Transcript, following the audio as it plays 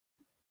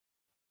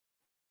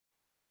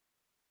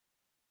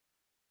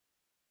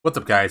What's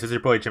up, guys? It's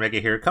your boy Jamaica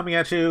here, coming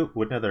at you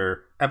with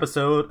another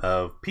episode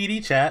of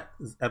PD Chat.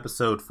 This is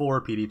episode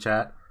 4 PD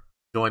Chat.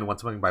 Joined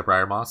once again by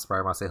Briar Moss.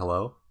 Briar Moss, say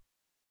hello.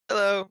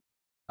 Hello.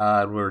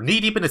 We're knee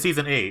deep into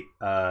season 8.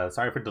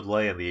 Sorry for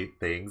delaying the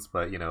things,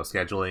 but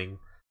scheduling,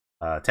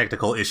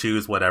 technical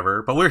issues,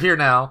 whatever. But we're here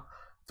now.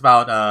 It's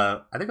about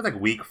I think it's like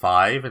week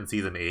 5 in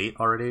season 8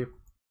 already,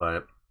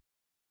 but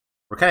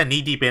we're kind of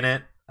knee deep in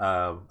it.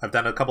 I've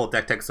done a couple of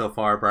deck techs so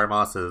far. Briar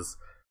Moss has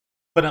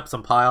put up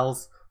some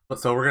piles.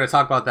 So we're going to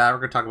talk about that. We're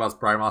going to talk about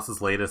Brian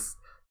Moss's latest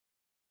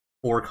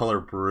four-color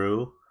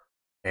brew,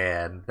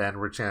 and then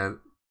we're going to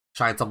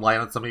shine some light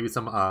on maybe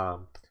some uh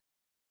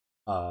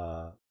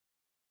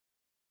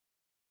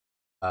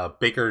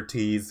Baker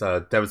T's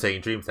Devastating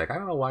Dreams deck. I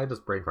don't know why I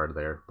just brain farted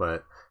there,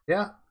 but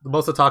yeah,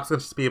 most of the talk's going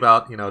to just be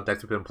about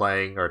decks we've been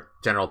playing or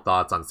general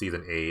thoughts on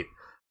season 8,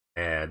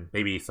 and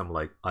maybe some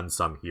like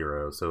unsung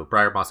heroes. So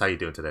Brian Moss, how you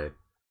doing today?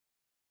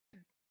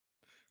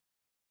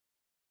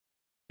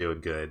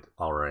 Doing good.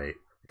 All right.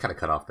 Kind of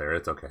cut off there.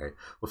 It's okay.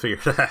 We'll figure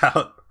it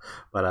out.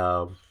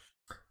 But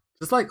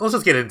just like let's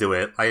just get into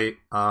it.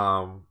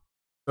 So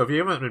if you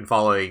haven't been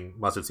following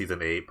Mustard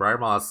season 8, Briar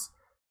Moss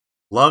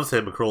loves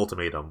him a Cruel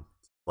Ultimatum.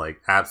 Like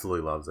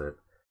absolutely loves it.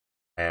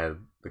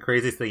 And the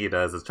craziest thing he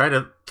does is try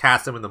to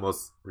cast him in the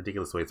most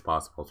ridiculous ways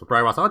possible. So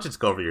Briar Moss, why don't you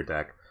just go over your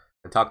deck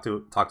and talk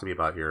to me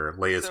about your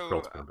latest Cruel So,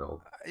 Ultimatum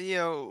build?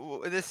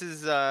 this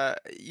is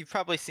you've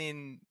probably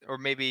seen, or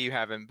maybe you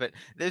haven't, but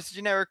there's a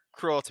generic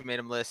Cruel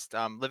Ultimatum list.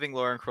 Living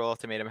Lore and Cruel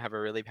Ultimatum have a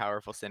really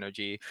powerful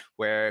synergy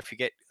where if you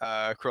get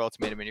Cruel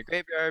Ultimatum in your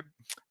graveyard,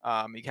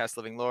 you cast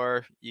Living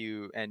Lore,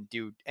 and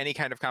do any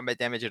kind of combat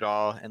damage at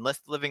all, unless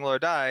the Living Lore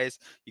dies,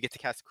 you get to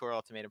cast Cruel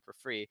Ultimatum for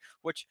free,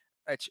 which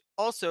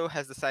also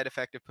has the side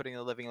effect of putting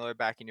the Living Lore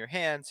back in your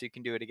hand, so you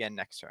can do it again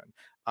next turn.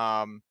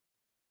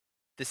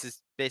 This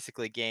is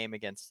basically game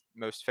against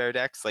most fair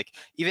decks. Like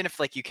even if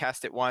like you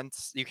cast it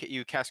once,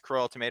 you cast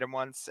Cruel Ultimatum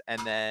once,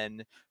 and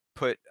then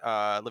put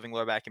Living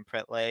Lore back in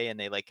play, and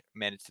they like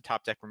manage to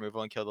top deck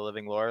removal and kill the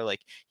Living Lore.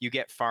 Like you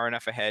get far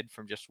enough ahead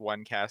from just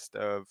one cast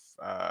of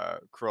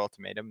Cruel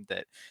Ultimatum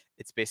that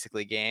it's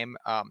basically game.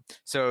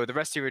 So the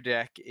rest of your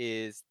deck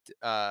is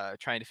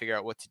trying to figure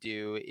out what to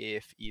do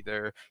if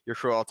either your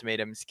Cruel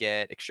Ultimatums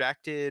get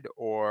extracted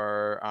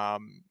or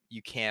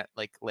you can't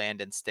like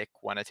land and stick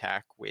one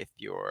attack with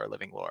your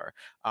Living Lore.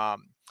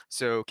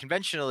 So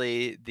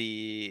conventionally,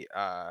 the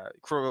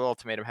Cruel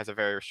Ultimatum has a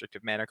very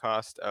restrictive mana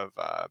cost of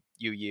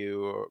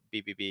UU,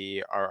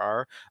 BBB,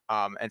 RR.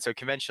 And so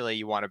conventionally,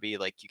 you want to be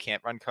like, you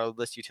can't run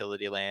colorless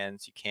utility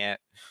lands, you can't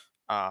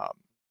um,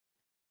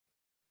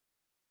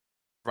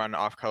 run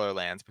off color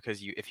lands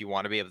because if you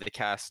want to be able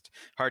to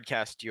hard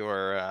cast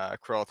your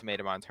Cruel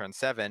Ultimatum on turn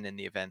 7 in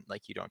the event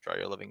like you don't draw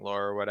your Living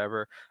Lore or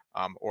whatever,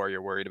 or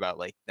you're worried about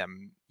like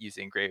them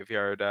using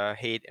graveyard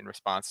hate in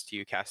response to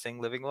you casting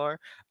Living Lore,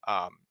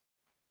 um,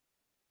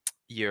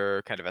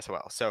 you're kind of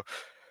SOL. So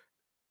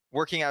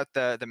working out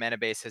the mana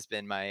base has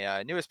been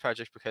my newest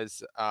project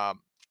because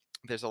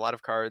there's a lot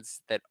of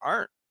cards that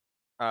aren't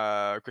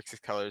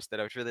Grixis colors that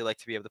I would really like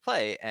to be able to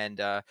play. And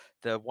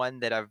the one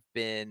that I've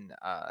been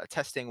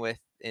testing with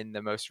in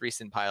the most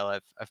recent pile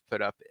I've put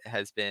up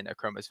has been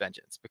Akroma's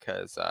Vengeance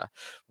because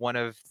one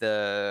of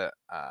the,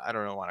 I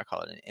don't know, want to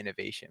call it an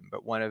innovation,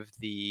 but one of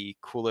the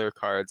cooler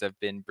cards I've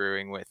been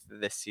brewing with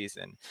this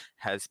season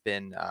has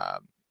been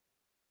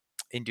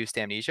Induced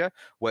Amnesia,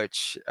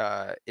 which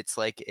it's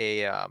like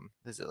a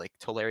is it like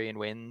Tolarian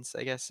Winds,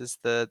 I guess is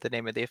the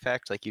name of the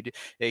effect. Like you do,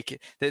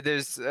 like,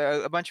 there's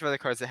a bunch of other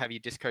cards that have you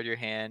discard your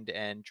hand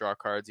and draw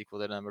cards equal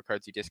to the number of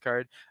cards you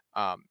discard.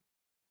 Um,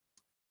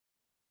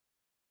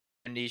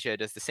 Amnesia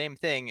does the same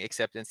thing,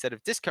 except instead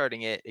of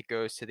discarding it, it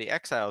goes to the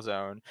exile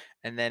zone.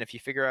 And then if you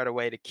figure out a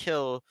way to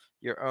kill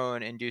your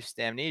own induced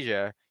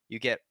amnesia, you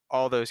get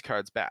all those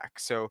cards back.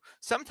 So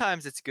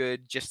sometimes it's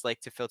good just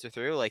like to filter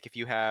through. Like if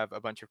you have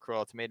a bunch of Cruel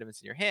Ultimatums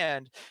in your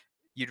hand,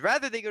 you'd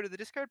rather they go to the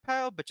discard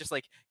pile, but just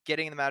like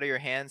getting them out of your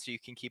hand so you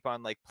can keep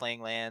on like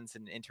playing lands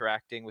and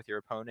interacting with your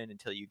opponent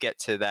until you get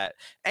to that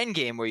end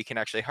game where you can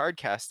actually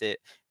hardcast it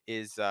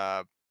is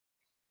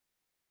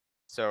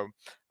so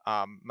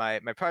my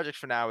project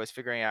for now is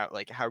figuring out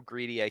like how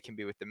greedy I can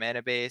be with the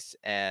mana base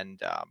and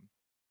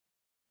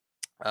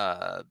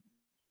uh,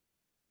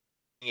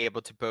 being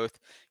able to both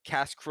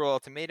cast Cruel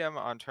Ultimatum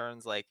on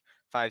turns like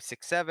 5,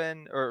 6,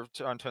 7, or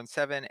on turn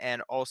 7,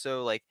 and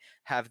also like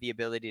have the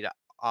ability to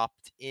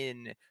opt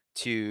in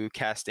to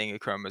casting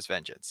Chroma's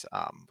Vengeance,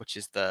 which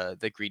is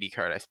the greedy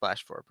card I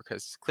splashed for,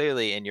 because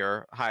clearly in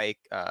your high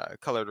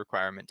colored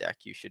requirement deck,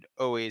 you should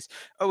always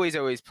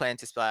plan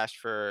to splash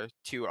for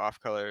 2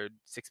 off-colored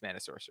 6 mana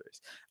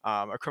sorceries.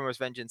 Chroma's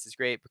Vengeance is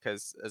great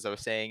because, as I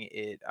was saying,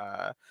 it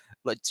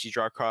lets you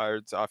draw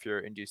cards off your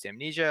Induced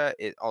Amnesia.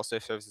 It also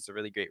serves as a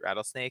really great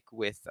rattlesnake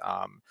with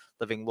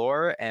Living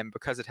Lore, and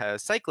because it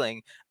has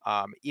cycling,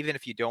 even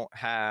if you don't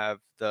have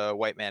the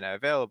white mana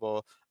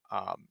available,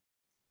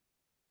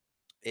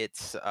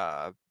 it's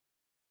that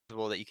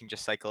you can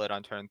just cycle it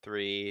on turn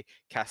 3,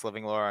 cast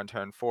Living Lore on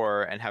turn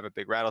 4, and have a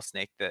big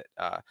rattlesnake that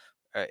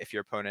if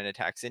your opponent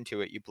attacks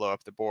into it, you blow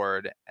up the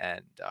board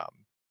and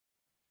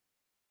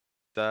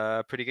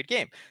a pretty good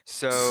game.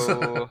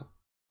 So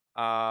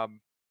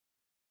um,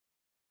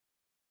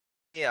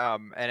 yeah,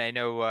 and I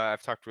know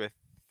I've talked with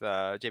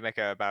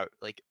JMecca about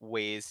like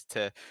ways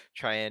to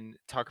try and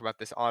talk about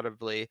this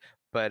audibly,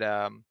 but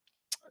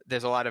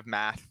there's a lot of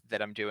math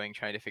that I'm doing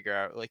trying to figure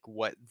out like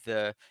what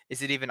the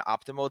is it even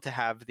optimal to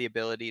have the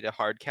ability to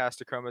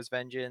hardcast Chroma's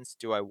Vengeance?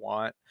 Do I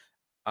want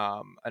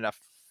enough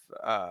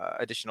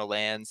additional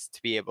lands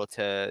to be able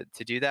to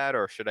do that,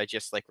 or should I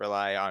just like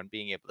rely on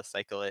being able to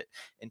cycle it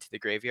into the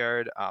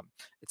graveyard?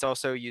 It's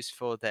also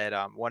useful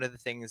that one of the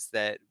things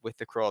that with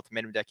the Cruel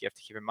Ultimatum deck you have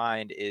to keep in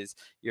mind is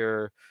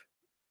you're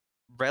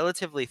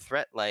relatively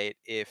threat light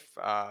if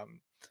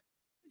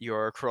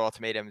your Cruel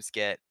Ultimatums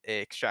get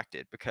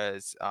extracted,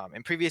 because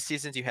in previous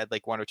seasons you had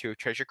like one or two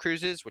treasure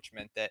cruises, which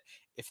meant that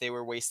if they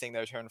were wasting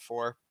their turn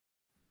 4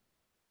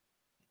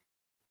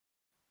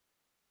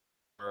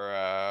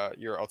 for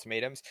your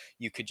ultimatums,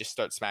 you could just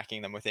start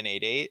smacking them within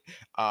 8/8.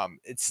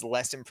 It's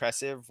less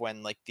impressive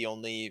when like the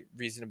only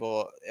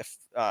reasonable if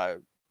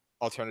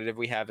alternative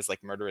we have is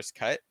like Murderous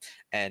Cut,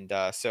 and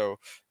so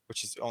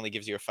which is only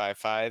gives you a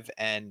 5/5,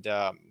 and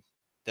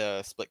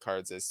the split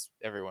cards, as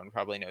everyone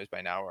probably knows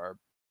by now, are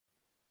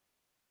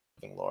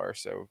living lore,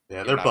 so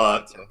Yeah, you're not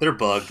allowed to. they're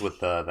bugged with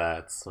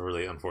that's a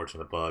really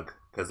unfortunate bug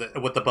because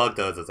what the bug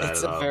does is that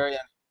It's a very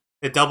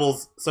it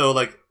doubles. So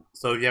like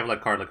so you have like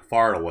a card like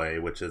Far Away,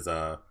 which is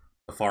the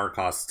far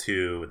costs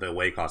 2, the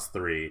away costs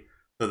 3,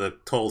 so the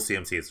total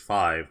CMC is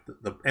 5.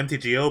 The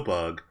MTGO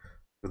bug,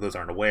 for those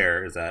aren't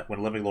aware, is that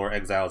when Living Lore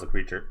exiles a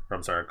creature, or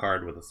I'm sorry, a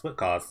card with a split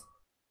cost,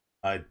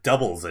 it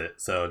doubles it.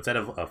 So instead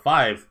of a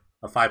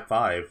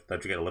 5/5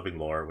 that you get a Living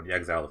Lore when you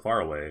exile the Far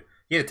Away,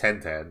 you get a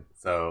 10/10.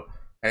 So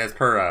and as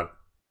per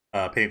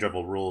Pain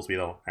Drivel rules, we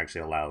don't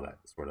actually allow that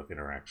sort of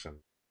interaction.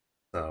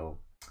 So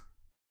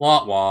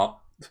wah wah.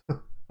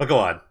 But go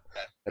on.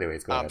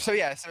 Anyways, go ahead. so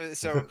yeah,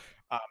 so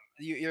um,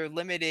 you're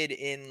limited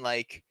in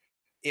like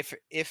if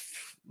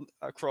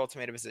a Cruel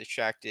Ultimatum is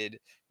extracted,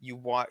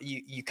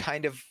 you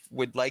kind of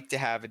would like to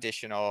have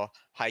additional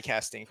high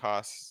casting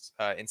costs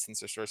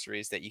instants or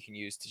sorceries that you can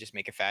use to just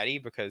make a fatty,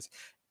 because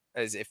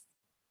as if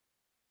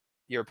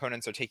your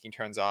opponents are taking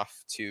turns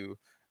off to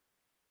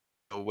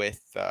go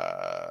with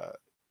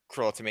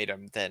Cruel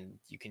Ultimatum, then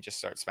you can just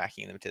start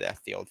smacking them to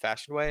death the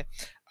old-fashioned way.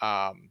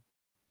 Um,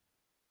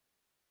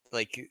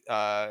 like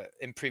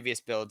in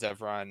previous builds I've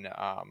run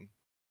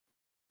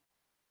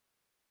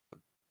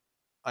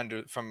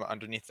from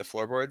underneath the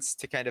floorboards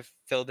to kind of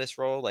fill this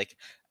role, like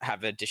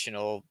have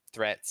additional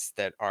threats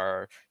that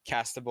are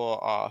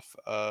castable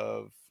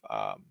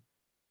um,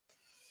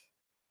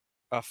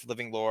 off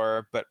living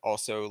lore, but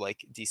also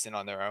like decent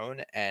on their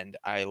own. And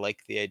I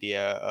like the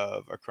idea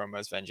of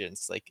Akroma's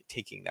Vengeance like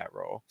taking that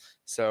role.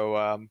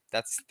 So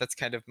that's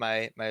kind of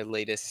my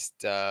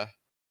latest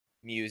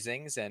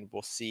musings, and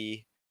we'll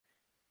see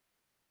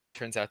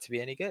turns out to be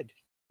any good.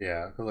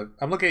 Yeah, 'cause, like,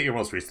 I'm looking at your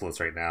most recent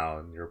list right now,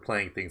 and you're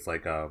playing things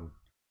like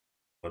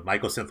what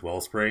Mycosynth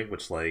Wellspring,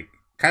 which like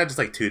kind of just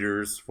like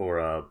tutors for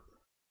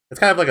it's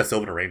kind of like a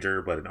Sylvan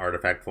Ranger, but in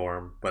artifact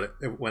form. But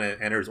when it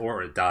enters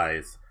or it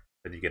dies,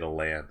 then you get a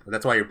land. And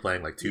that's why you're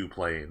playing like 2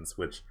 planes.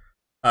 Which,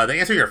 to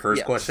answer your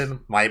first Yes.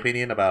 question, my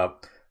opinion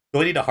about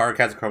do I need to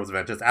hardcast Chroma's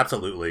Vengeance?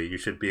 Absolutely, you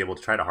should be able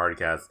to try to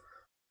hardcast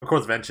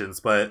Chroma's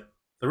Vengeance. But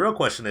the real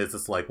question is,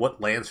 it's like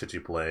what lands should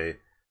you play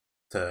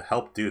to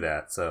help do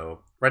that?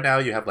 So right now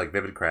you have like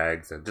Vivid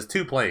Crags and just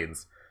 2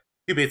 planes.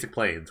 2 basic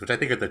planes, which I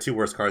think are the 2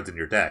 worst cards in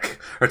your deck,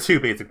 are 2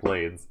 basic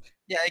planes.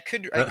 Yeah, I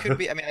could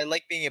be. I mean, I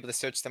like being able to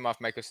search them off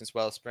Microsense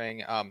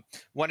Wellspring.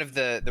 One of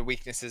the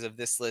weaknesses of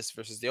this list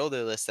versus the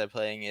older list I'm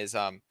playing is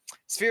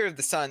Sphere of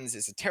the Suns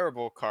is a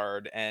terrible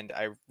card, and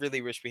I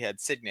really wish we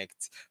had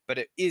Signets, but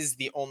it is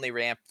the only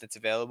ramp that's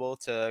available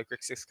to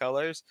Grixis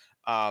colors.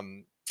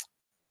 Um,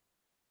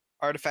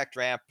 Artifact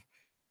ramp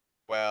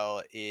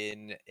well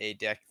in a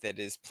deck that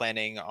is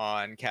planning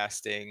on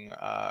casting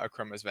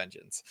Chroma's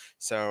Vengeance.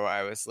 So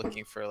I was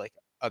looking for like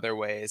other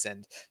ways,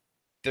 and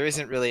there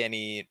isn't really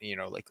any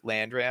like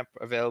land ramp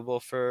available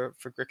for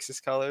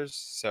Grixis colors,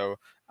 so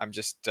I'm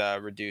just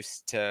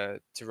reduced to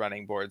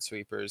running board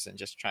sweepers and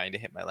just trying to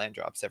hit my land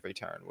drops every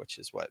turn, which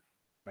is what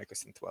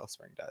Mycosynth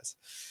Wellspring does.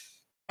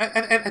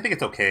 I think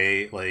it's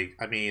okay. Like,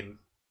 I mean,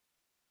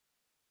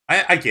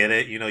 I get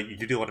it. You know, you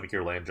do want to make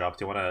your land drops.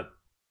 You want to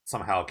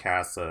somehow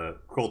cast a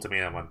Cruel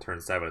Ultimatum on turn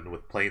 7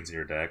 with planes in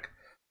your deck,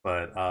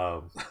 but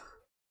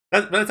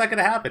but it's not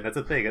gonna happen. That's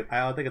the thing. I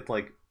don't think it's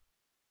like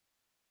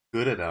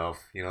good enough.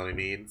 You know what I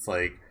mean? It's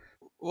like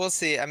We'll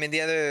see. I mean,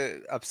 the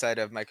other upside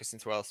of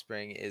Mycosynth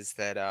Wellspring is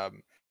that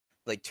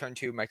like turn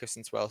 2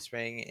 Mycosynth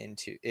Wellspring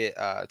into it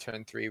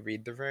turn 3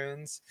 Read the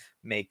Runes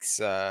makes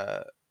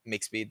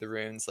Read the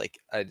Runes like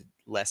a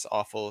less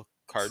awful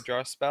card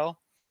draw spell.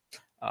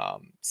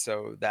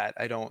 So that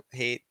I don't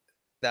hate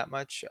that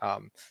much.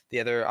 The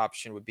other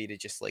option would be to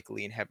just like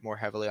lean more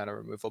heavily on a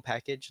removal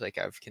package. Like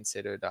I've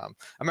considered, I'm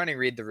running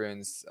Read the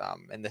Runes,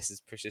 and this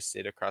has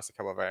persisted across a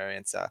couple of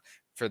variants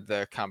for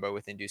the combo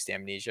with Induced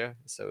Amnesia.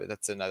 So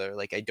that's another,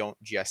 like I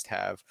don't just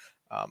have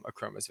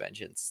Chroma's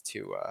Vengeance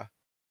to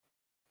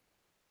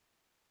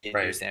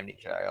Right. Induce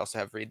Amnesia. I also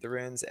have Read the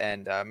Runes,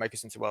 and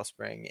Microsensor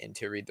Wellspring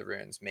into Read the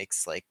Runes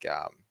makes like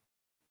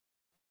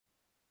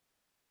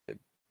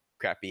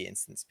crappy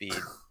instant speed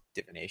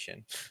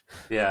divination.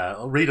 Yeah,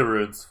 Rita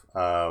runes.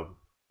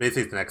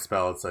 Basically, the next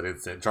spell it's an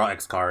instant draw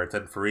X cards,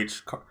 and for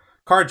each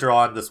card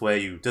drawn this way,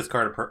 you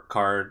discard a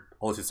card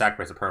unless you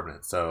sacrifice a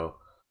permanent. So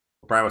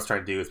what Brian was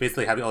trying to do is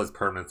basically having all these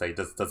permanents that he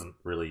just doesn't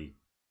really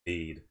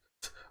need,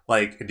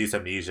 like Induce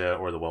Amnesia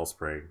or the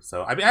Wellspring.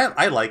 So I mean,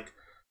 I like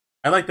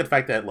the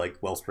fact that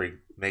like Wellspring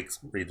makes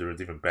Read the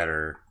Runes even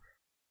better.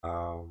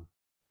 Um,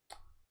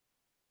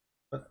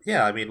 but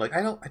yeah, I mean, like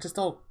I just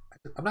don't.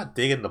 I'm not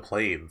digging the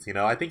planes. You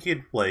know, I think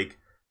you'd like.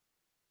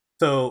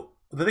 So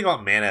the thing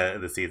about mana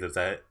in the season is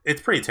that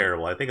it's pretty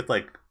terrible. I think it's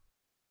like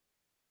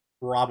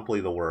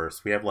probably the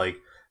worst. We have like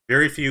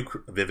very few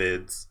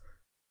vivids.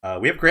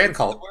 We have Grand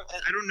Call.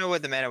 I don't know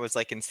what the mana was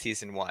like in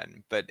season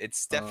 1, but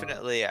it's Uh,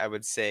 definitely, I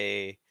would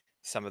say,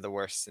 some of the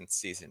worst since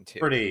season 2.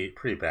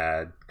 pretty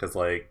bad because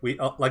like we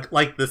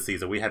like this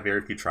season we had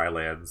very few tri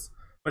lands.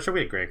 I'm sure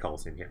we had Grand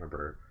Coliseum. Can't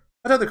remember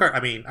another card. I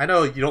mean, I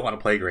know you don't want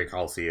to play Grand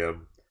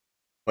Coliseum,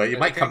 but you The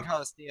might Grand come.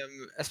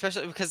 Coliseum,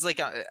 especially because like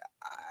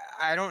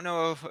I don't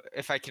know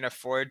if I can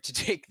afford to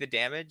take the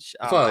damage.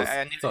 That's what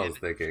I was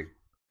thinking.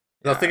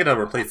 I was thinking Yeah, of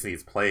replacing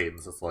these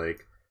planes. It's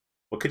like,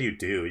 what could you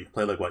do? You could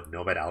play like what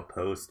Nomad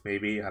Outpost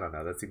maybe. I don't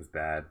know. That seems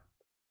bad.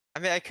 I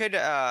mean, I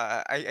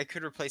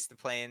could replace the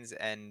planes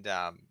and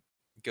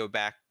go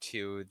back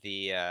to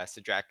the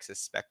Sidraxis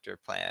Spectre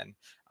plan.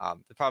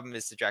 The problem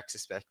is Sidraxis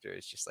Spectre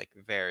is just like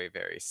very,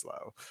 very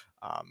slow,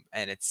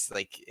 and it's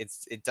like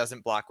it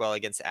doesn't block well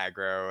against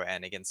aggro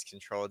and against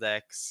control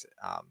decks.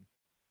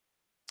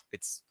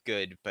 It's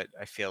good, but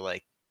I feel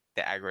like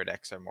the aggro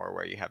decks are more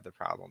where you have the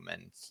problem,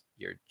 and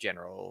your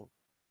general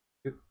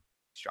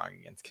strong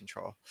against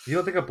control. You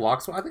don't think it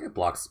blocks? Well, I think it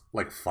blocks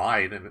like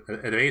fine, and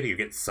if anything, you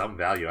get some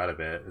value out of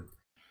it.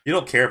 You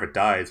don't care if it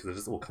dies because it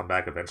just will come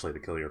back eventually to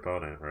kill your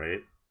opponent,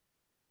 right?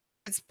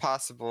 It's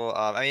possible.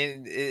 I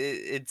mean,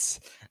 it's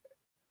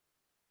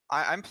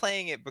I'm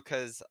playing it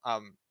because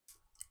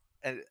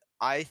and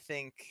I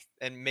think,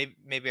 and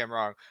maybe I'm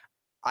wrong.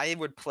 I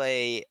would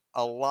play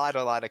a lot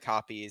of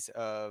copies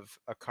of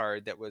a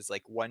card that was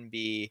like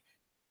 1B,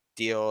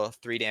 deal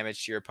 3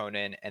 damage to your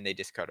opponent, and they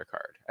discard a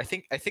card. I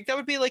think that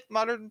would be like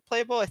modern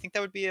playable. I think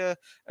that would be a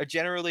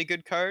generally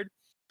good card.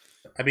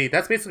 I mean,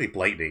 that's basically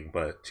Blightning,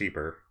 but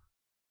cheaper.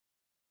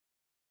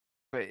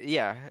 But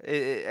yeah,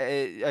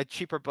 a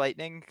cheaper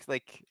Blightning,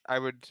 like I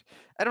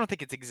don't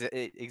think it's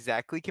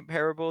exactly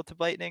comparable to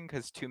Blightning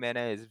because 2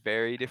 mana is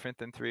very different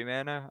than 3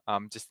 mana.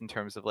 Just in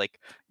terms of like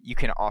you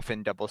can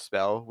often double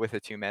spell with a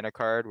 2 mana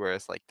card,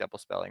 whereas like double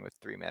spelling with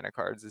 3 mana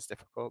cards is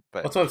difficult.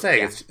 But That's what I'm saying.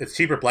 yeah, It's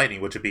cheaper Blightning,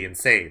 which would be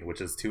insane,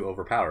 which is too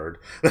overpowered.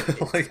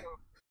 it's Like,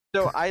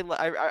 so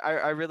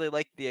I really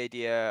like the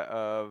idea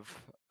of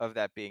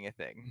that being a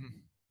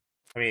thing.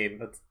 I mean,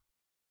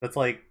 that's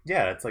like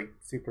yeah, it's like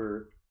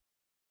super.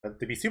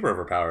 To be super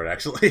overpowered,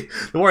 actually.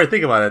 The more I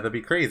think about it, that'd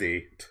be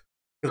crazy.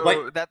 Because Blight,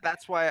 So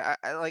that's why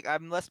I like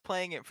I'm less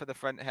playing it for the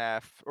front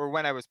half, or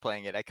when I was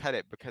playing it, I cut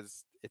it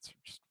because it's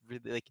just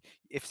really like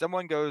if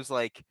someone goes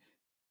like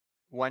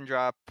 1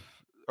 drop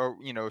or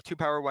 2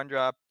 power 1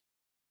 drop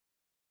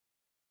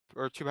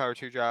or 2 power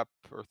 2 drop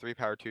or 3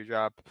 power 2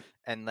 drop,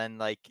 and then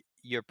like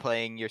you're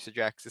playing your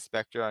Sidraxis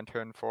Spectre on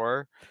turn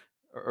 4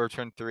 or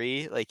turn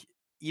 3, like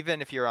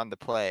even if you're on the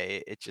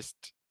play, it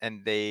just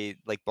and they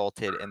like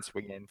bolted and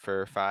swing in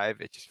for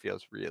 5, it just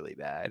feels really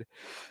bad.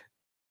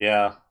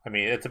 yeah, I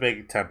mean, it's a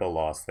big tempo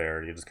loss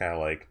there. You just kind of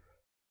like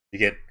you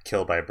get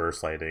killed by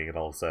burst lightning, and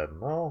all of a sudden,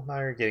 well, now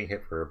you're getting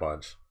hit for a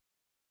bunch.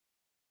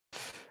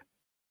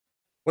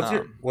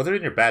 Um, What's it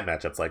in your bad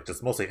matchups like?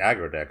 Just mostly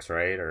aggro decks,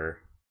 right? Or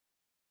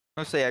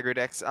Mostly aggro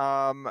decks.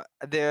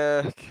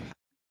 The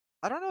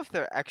I don't know if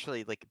they're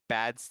actually like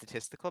bad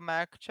statistical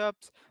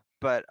matchups,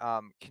 but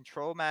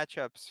control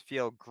matchups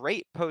feel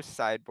great post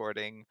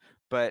sideboarding,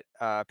 but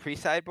pre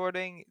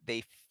sideboarding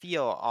they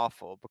feel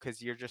awful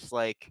because you're just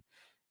like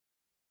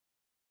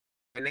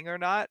winning or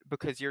not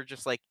because you're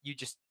just like you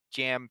just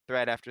jam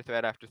threat after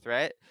threat after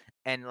threat,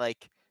 and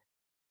like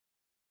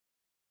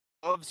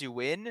loves you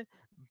win,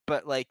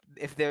 but like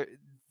if they're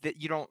that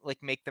you don't like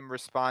make them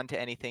respond to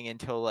anything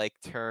until like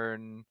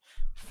turn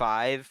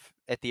 5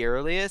 at the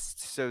earliest,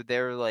 so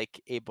they're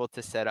like able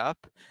to set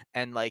up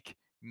and like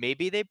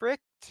maybe they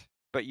bricked,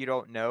 but you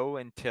don't know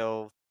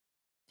until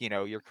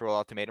your cruel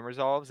ultimatum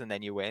resolves and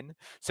then you win.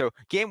 So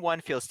game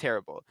 1 feels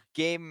terrible.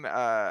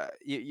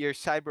 Your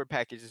sideboard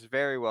package is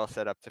very well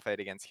set up to fight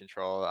against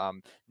control.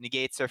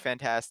 Negates are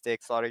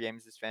fantastic, slaughter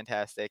games is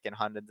fantastic, and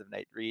hundreds of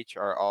night reach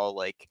are all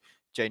like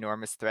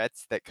ginormous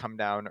threats that come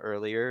down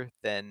earlier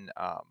than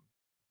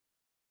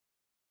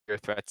your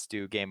threats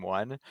do game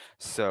 1.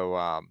 So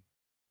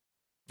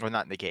well,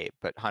 not negate,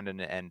 but Hunden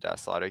and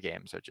Slaughter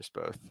games are just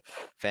both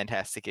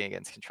fantastic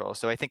against control.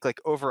 So I think like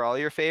overall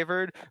you're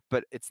favored,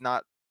 but it's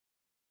not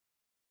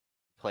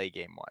play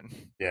game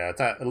 1. yeah, it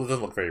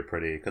doesn't look very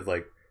pretty because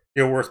like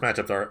your worst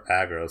matchups are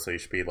aggro, so you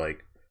should be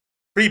like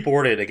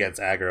pre-boarded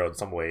against aggro in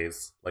some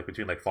ways, like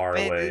between like far I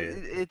mean, away.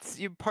 it's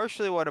you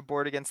partially want to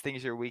board against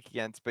things you're weak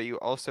against, but you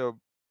also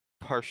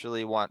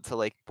partially want to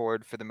like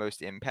board for the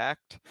most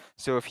impact.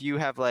 So if you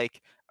have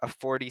like a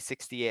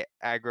 40-60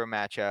 aggro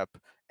matchup,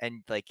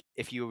 and like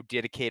if you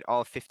dedicate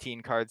all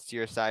 15 cards to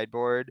your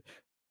sideboard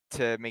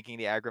to making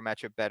the aggro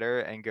matchup better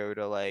and go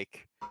to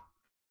like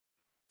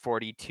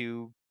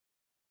 42,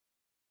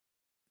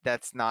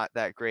 that's not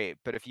that great.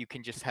 But if you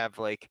can just have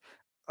like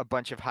a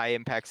bunch of high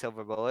impact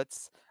silver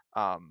bullets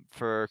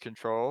for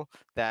control,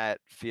 that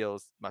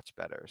feels much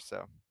better.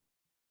 So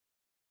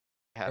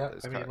have Yeah,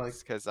 those I mean, like,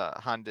 cards because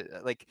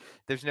Honda like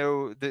there's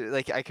no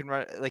like I can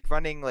run like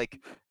running like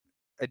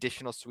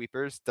additional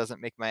sweepers doesn't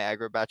make my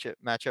aggro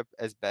matchup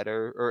as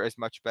better or as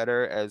much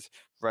better as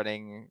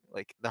running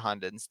like the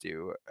Hondans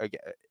do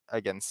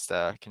against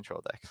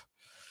control decks.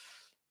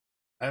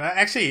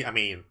 actually, I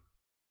mean,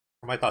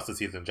 for my thoughts this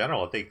season in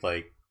general, I think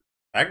like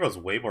aggro's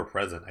way more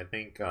present. I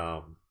think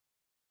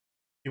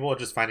people are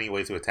just finding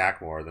ways to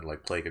attack more than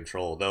like play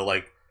control. Though,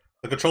 like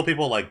the control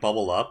people like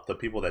bubble up. The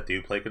people that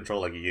do play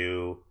control, like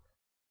you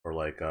or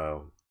like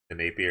the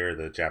Napier,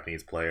 the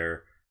Japanese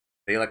player,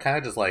 they like kind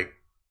of just like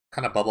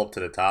kind of bubble up to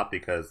the top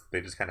because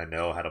they just kind of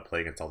know how to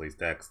play against all these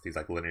decks, these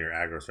like linear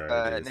aggro And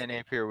strategies. then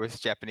Napier was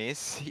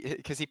Japanese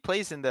because he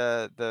plays in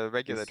the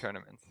regular He's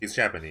tournaments. he's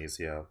Japanese,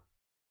 yeah.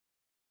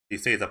 He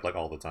stays up like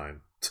all the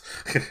time.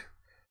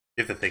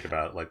 You have to think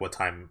about like what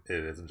time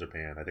it is in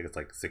Japan. I think it's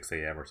like 6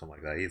 a.m. or something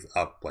like that. He's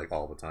up like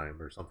all the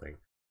time or something.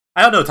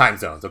 I don't know time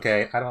zones.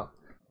 Okay, I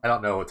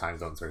don't know what time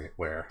zones are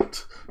where,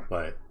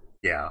 but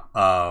yeah.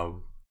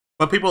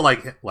 But people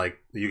like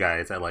you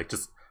guys that like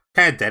just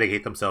kind of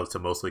dedicate themselves to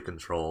mostly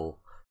control.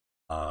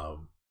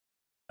 Um,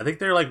 I think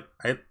they're like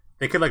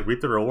they could like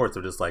reap the rewards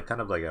of just like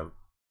kind of like a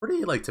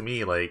pretty like to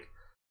me like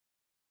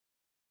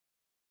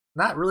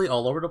not really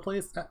all over the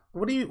place.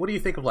 What do you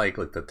think of like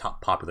the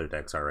top popular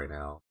decks are right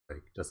now?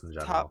 Like just in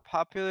Top general.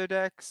 popular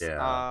decks,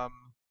 Yeah.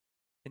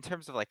 in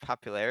terms of like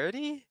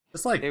popularity,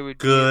 Just like it would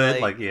be good,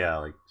 like yeah,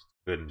 like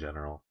good in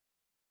general.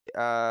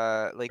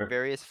 like Or-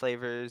 various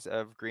flavors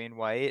of green,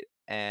 white,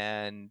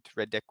 and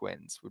red deck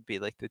wins would be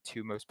like the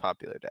two most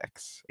popular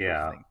decks of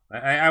Yeah. things.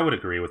 I would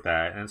agree with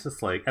that. And it's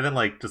just like and then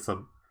like just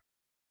some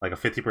like a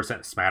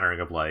 50% smattering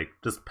of like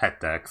just pet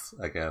decks,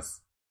 I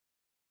guess.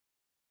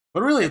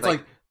 But really And it's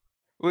like like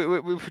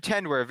we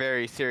pretend we're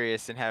very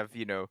serious and have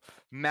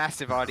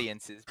massive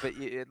audiences, but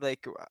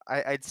like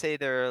I'd say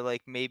there are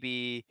like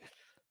maybe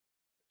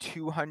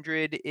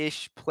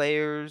 200-ish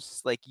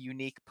players, like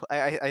unique.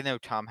 I know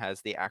Tom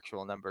has the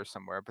actual number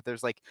somewhere, but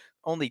there's like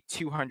only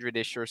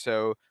 200-ish or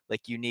so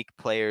like unique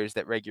players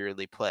that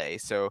regularly play.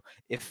 So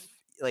if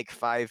like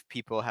 5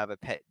 people have a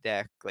pet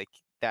deck, like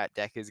that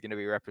deck is going to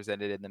be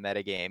represented in the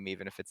metagame,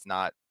 even if it's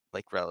not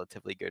like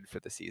relatively good for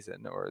the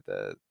season or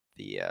the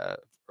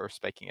or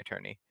spiking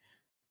attorney.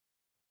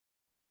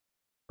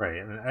 right.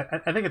 And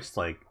I think it's just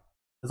like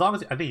as long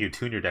as I think you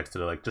tune your decks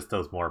to like just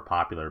those more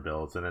popular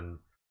builds and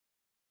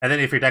then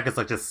if your deck is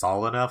like just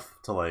solid enough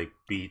to like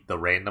beat the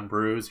random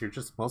brews, you're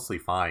just mostly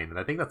fine. And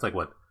I think that's like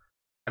what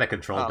kind of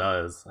control Um,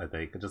 does, I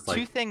think. It's just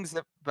Two like things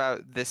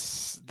about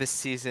this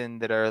season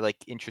that are like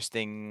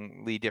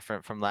interestingly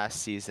different from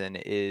last season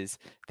is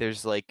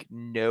there's like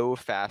no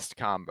fast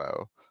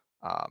combo.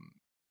 Um,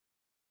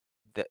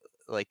 that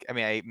like I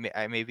mean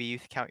I maybe you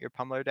count your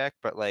Pummeler deck,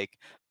 but like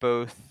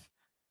both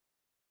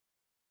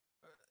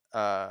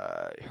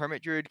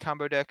Hermit Druid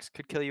combo decks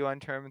could kill you on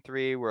turn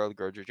 3, World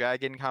Gorger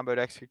Dragon combo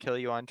decks could kill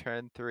you on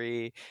turn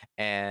 3,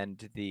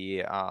 and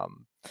the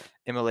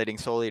Immolating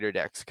Soul Eater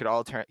decks could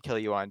all kill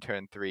you on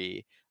turn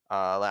 3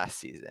 last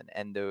season,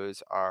 and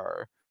those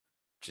are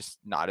just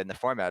not in the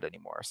format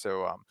anymore.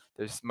 So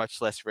there's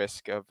much less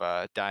risk of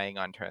dying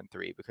on turn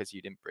 3 because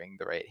you didn't bring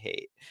the right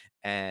hate.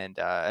 And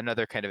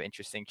another kind of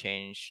interesting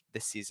change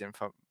this season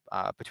from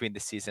between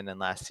this season and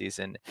last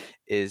season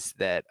is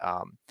that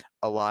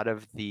a lot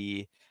of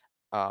the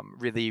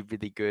really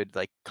really good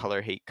like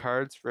color hate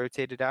cards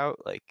rotated out,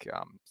 like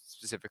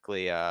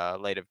specifically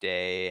Light of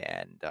Day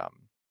and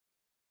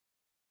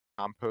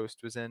Compost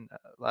was in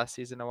last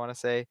season, I want to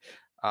say.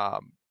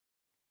 Um,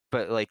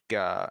 but like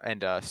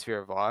and Sphere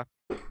of Law,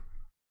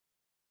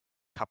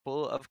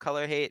 couple of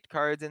color hate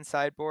cards in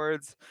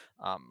sideboards.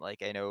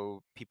 Like I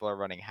know people are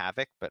running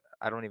Havoc, but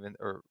I don't even,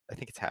 or I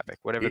think it's Havoc,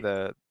 whatever it,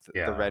 the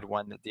yeah. red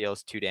one that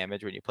deals 2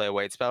 damage when you play a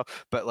white spell.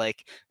 But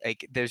like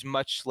there's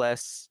much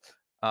less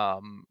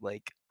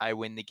like I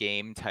win the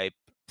game type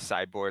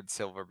sideboard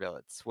silver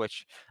billets,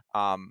 which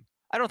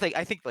I don't think,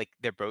 I think like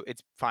they're both,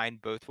 it's fine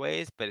both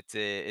ways, but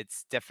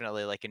it's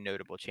definitely like a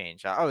notable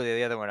change. Oh,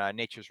 the other one,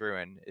 Nature's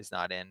Ruin is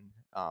not in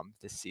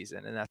this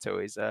season, and that's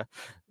always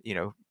you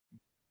know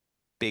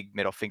big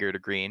middle finger to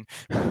Green.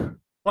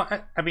 Well,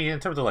 I mean, in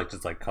terms of like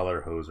just like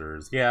color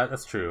hosers, yeah,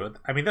 that's true.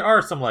 I mean, there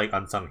are some like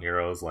unsung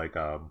heroes, like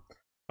when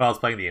I was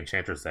playing the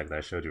Enchantress deck that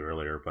I showed you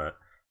earlier, but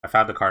I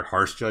found the card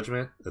Harsh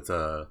Judgment. It's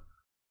a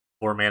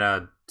 4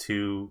 mana,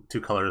 two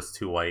colors,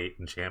 2 white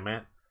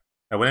enchantment.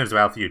 And when it's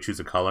about you, choose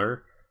a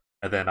color,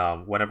 and then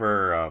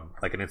whenever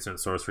like an instant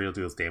sorcery will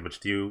do damage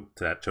to you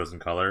to that chosen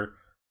color,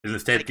 and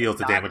instead Like deals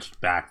the not, damage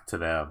back to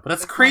them. But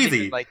that's that's not even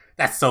crazy. like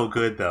That's so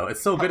good though.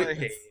 It's so good. color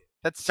hate.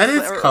 That's That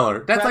just is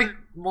color. That's rather like,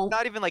 well,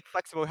 not even like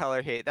flexible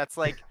color hate. That's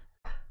like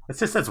it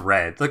just says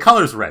red. The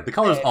color's red. The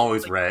color's red. It's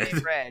always like red.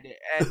 plain red.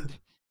 And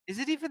is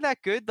it even that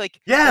good? Like that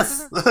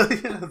Yes,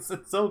 doesn't. yes,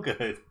 it's so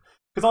good.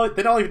 Because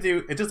they don't even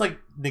do it. Just like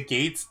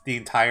negates the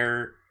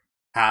entire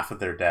half of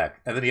their deck,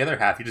 and then the other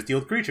half you just deal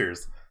with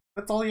creatures.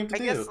 That's all you have to I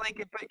do. guess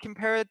like but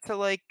compare it to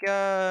like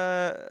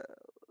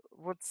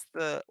what's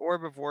the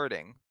Orb of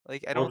Warding?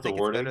 Like I don't Orbs of think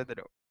it's better Warding.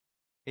 than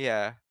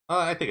yeah.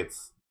 I think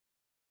it's.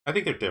 I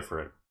think they're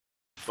different,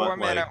 Four but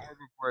mana Orb of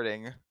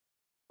Warding.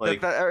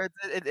 like Or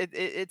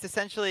it's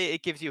essentially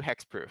it gives you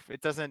hexproof.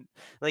 It doesn't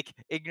like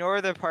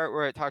ignore the part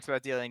where it talks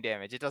about dealing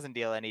damage. It doesn't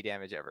deal any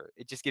damage ever.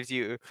 It just gives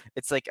you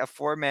it's like a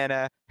 4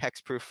 mana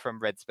hexproof from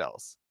red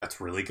spells. that's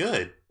really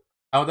good.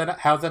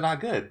 How's that not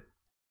good?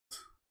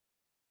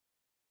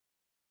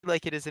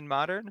 Like it is in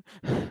modern.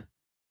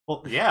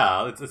 Well,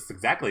 yeah, it's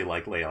exactly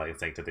like Leyline of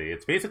Sanctity.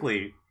 It's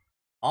basically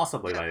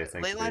awesome Leyline of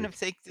Leyline Sanctity. of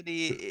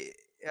Sanctity.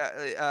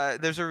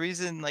 There's a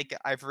reason like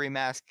Ivory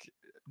Mask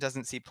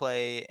doesn't see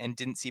play and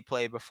didn't see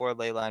play before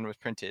Leyline was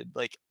printed.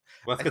 Like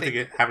Well, that's I because they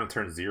think get having to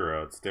turn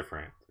 0. It's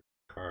different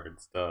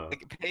cards. Duh.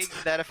 like paying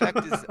that effect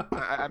is.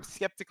 I'm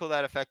skeptical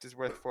that effect is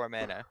worth 4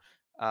 mana.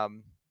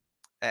 Um,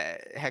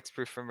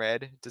 hexproof from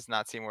red does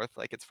not seem worth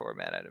like it's 4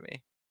 mana to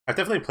me. I've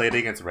definitely played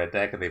against red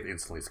deck and they've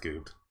instantly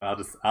scooped. I'll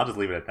just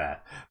leave it at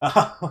that.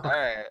 All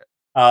right.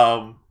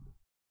 um,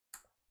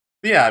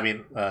 yeah, I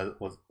mean,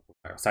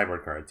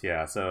 sideboard cards.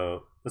 Yeah,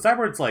 so the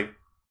sideboards like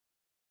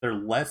they're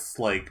less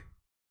like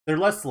they're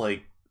less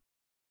like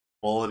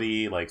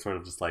quality, like sort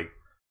of just like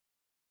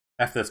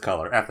F this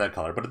color, F that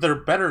color. But they're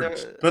better.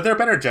 They're- But they're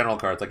better general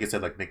cards, like you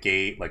said, like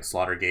negate, like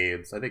slaughter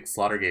games. I think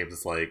slaughter games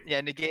is like Yeah,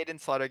 Negate and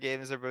Slaughter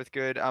Games are both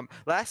good.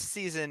 Last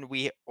season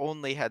we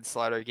only had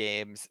Slaughter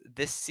Games.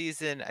 This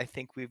season I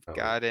think we've we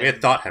gotten.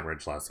 had thought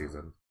hemorrhage last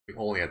season. We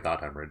only had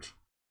thought hemorrhage.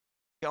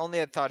 We only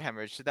had Thought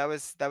Hemorrhage. So that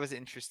was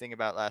interesting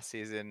about last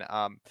season.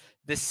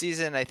 This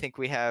season I think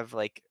we have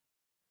like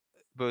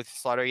both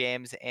Slaughter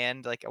Games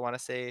and like I want to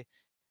say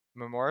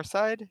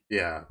Memoricide.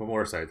 Yeah, but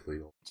more sides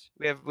legal.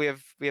 We have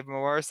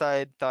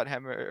Memoricide, Thought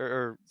Hammer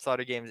or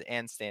Slaughter Games,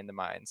 and Stay in the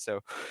Mine.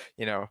 So,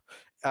 you know,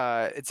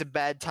 it's a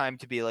bad time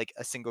to be like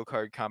a single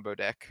card combo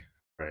deck.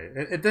 Right.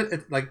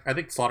 Like I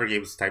think slaughter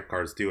games type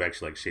cards do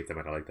actually like shape them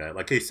out like that.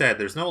 Like you said,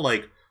 there's no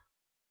like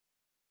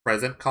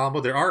present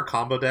combo. There are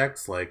combo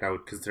decks, like I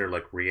would consider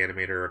like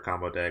Reanimator or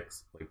combo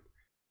decks. Like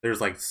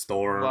there's like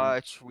Storm.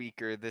 Much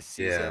weaker this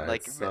season. Yeah,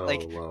 like it's so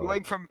like low.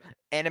 going from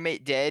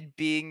Animate Dead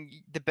being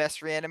the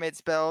best reanimate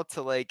spell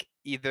to like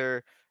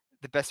either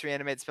the best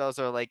reanimate spells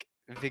are like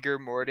Vigor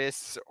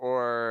Mortis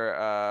or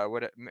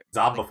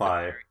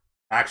Zombify.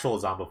 Actual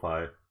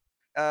Zombify.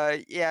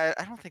 yeah,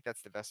 I don't think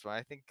that's the best one.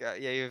 I think yeah,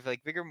 you have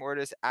like Vigor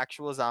Mortis,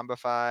 Actual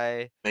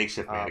Zombify,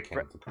 Makeshift Mannequin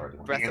is the card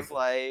one. Breath of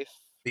Life,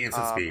 The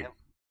instant speed. and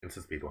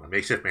Instant speed one.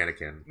 Makeshift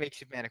Mannequin.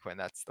 Makeshift Mannequin.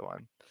 That's the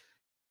one.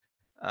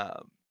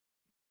 Um,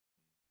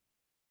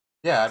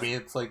 Yeah, I mean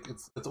it's like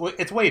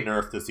it's way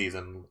nerfed this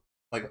season.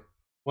 Like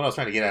what I was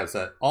trying to get at is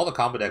that all the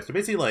combo decks are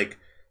basically like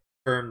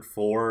turn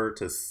 4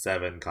 to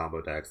 7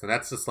 combo decks, and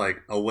that's just like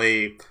a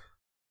way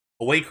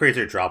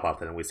crazier drop off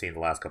than we've seen the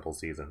last couple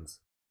seasons.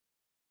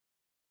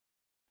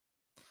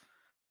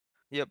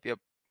 yep.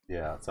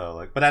 Yeah, so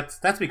like, but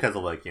that's because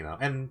of like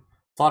and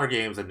slaughter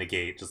games and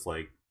negate just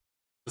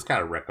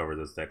kind of wreck over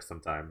those decks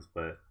sometimes.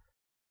 But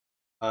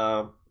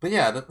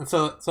yeah,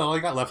 so all I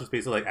got left is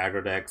basically like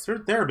aggro decks.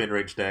 There are mid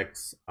range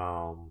decks.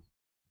 I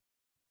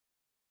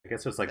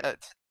guess there's like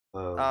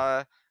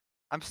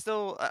I'm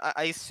still.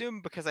 I assume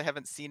because I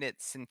haven't seen it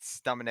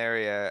since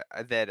Dominaria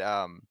that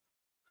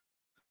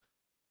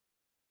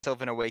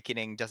Sylvan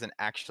Awakening doesn't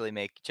actually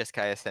make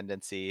Jeskai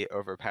Ascendancy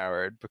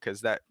overpowered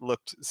because that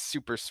looked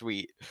super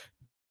sweet.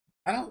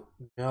 I don't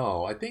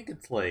know. I think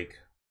it's like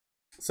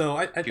so.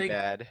 I Too think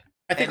bad.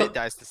 I think And it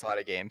dies to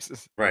slaughter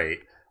games. right.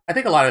 I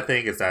think a lot of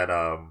thing is that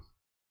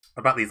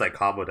about these like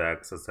combo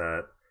decks is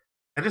that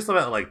and just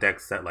about like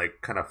decks that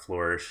like kind of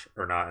flourish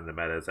or not in the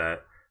meta is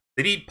that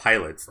they need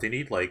pilots. They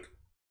need like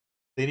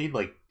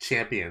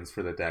champions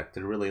for the deck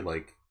to really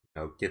like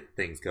get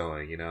things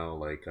going.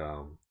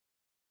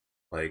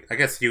 Like I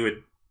guess you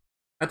would.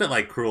 Not that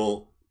like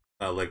cruel,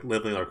 like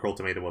living or cruel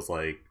tomato was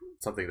like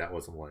something that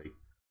wasn't like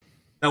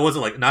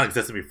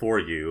non-existent before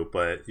you,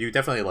 but you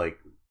definitely like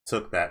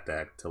took that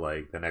deck to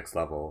like the next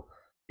level.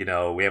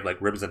 We have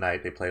like Ribs of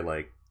Night. They play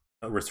like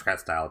aristocrat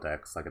style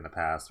decks like in the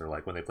past, or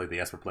like when they played the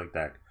Esper Blink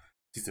deck,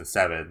 season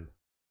 7.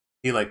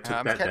 He like took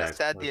I'm that kind deck. of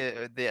sad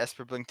the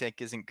Esper Blink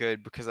deck isn't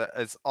good because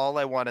it's all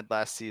I wanted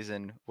last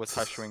season was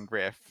Hushwing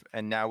Griff,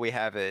 and now we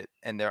have it,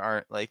 and there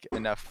aren't like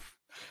enough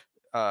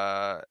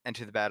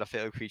enter the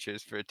battlefield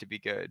creatures for it to be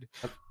good.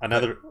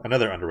 Another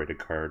underrated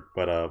card,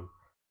 but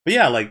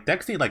yeah, like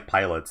decks need like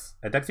pilots,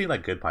 and decks need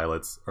like good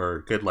pilots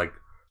or good like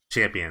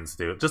champions,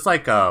 dude. Just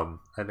like I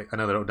think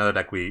another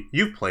deck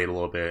you've played a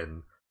little bit,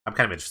 and I'm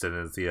kind of interested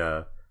in is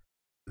the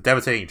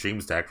Devastating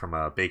Dreams deck from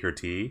Baker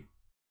T.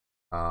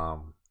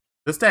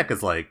 This deck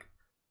is like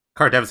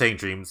card Devastating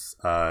Dreams.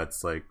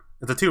 It's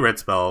a 2 red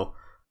spell.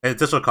 And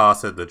additional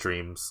cost of the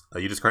dreams,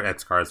 you discard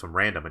X cards from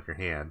random in your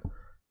hand.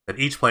 Then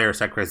each player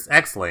sacrifices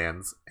X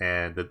lands,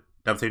 and the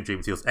Devastating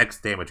Dreams deals X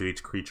damage to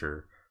each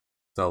creature.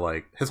 So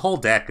like his whole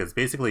deck is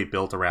basically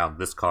built around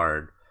this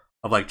card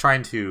of like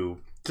trying to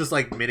just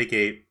like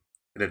mitigate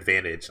an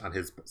advantage on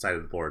his side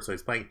of the board. So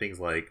he's playing things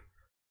like,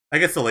 I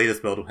guess the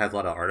latest build has a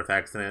lot of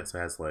artifacts in it, so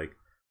it has like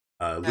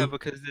Yeah,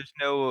 because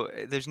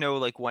there's no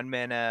like 1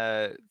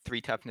 mana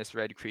 3 toughness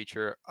red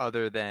creature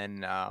other than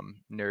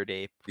Nerd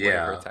Ape,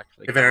 whatever yeah, it's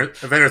actually called.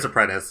 Inventor's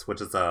Apprentice,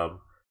 which is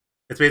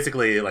it's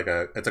basically like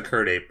it's a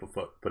Curd Ape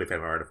putting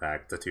family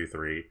artifact. It's a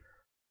 2/3.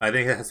 I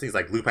think it has things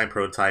like Lupine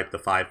Prototype, the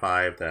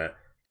 5/5 that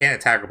can't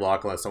attack or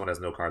block unless someone has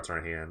no cards in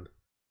their hand,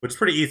 which is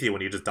pretty easy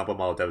when you just dump them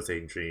all with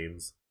Devastating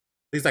Dreams.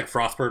 Things like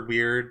Frostbird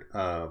Weird,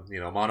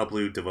 Mono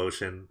Blue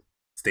Devotion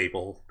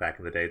staple back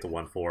in the day. It's a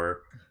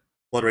 1/4.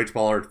 Blood Rage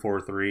Baller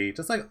 4/3.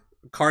 Just like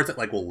cards that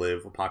like will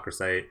live,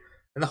 Apocryphite.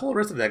 And the whole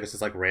rest of the deck is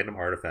just like random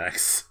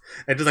artifacts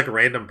and just like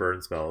random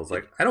burn spells.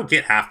 Like I don't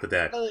get half the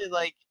deck. Really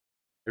like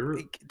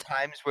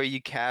times where you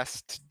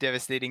cast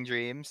Devastating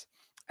Dreams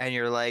and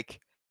you're like,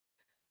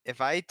 if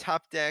I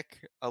top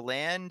deck a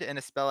land and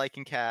a spell I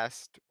can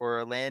cast, or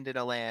a land and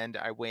a land,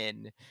 I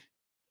win.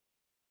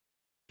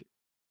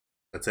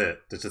 That's it.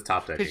 It's just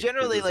top decking. Because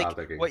generally, like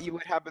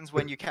what happens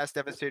when you cast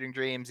Devastating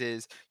Dreams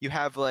is you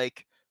have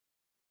like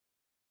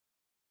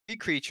 3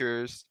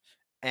 creatures,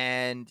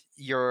 and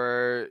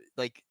you're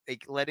like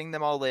letting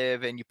them all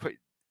live, and you put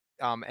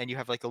and you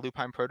have like a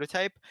Lupine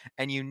Prototype,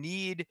 and you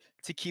need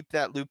to keep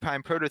that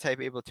Lupine Prototype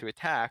able to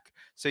attack.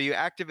 So you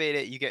activate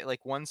it, you get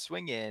like 1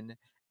 swing in,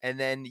 and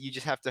then you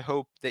just have to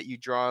hope that you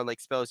draw like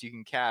spells you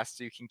can cast,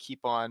 so you can keep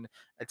on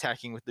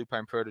attacking with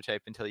Lupine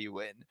Prototype until you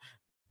win.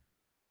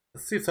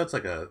 It seems such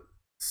like a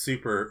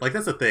super like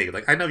that's the thing.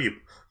 Like I know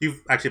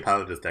you've actually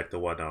piloted this deck to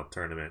one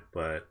tournament,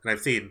 but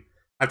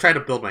I've tried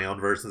to build my own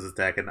versions of this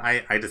deck, and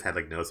I just had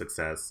like no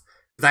success.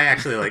 Because I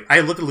actually like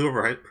I looked at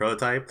Lupine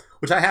Prototype,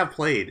 which I have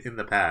played in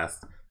the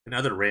past in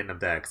other random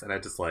decks, and I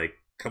just like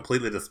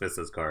completely dismissed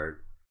this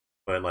card.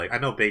 But like I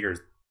know Baker's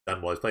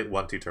done well. He's played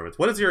 1-2 tournaments.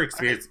 What is your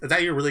experience? Is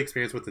that your really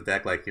experience with the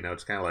deck? Like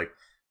just kind of like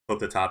hope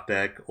the top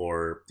deck,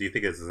 or do you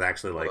think this is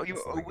actually like? Well,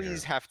 you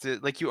always have to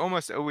like you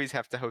almost always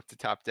have to hope the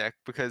top deck,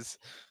 because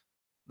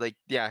like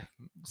yeah.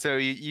 So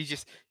you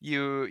just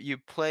you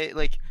play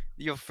like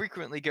you'll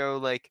frequently go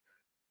like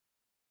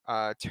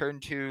turn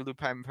 2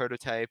 Lupine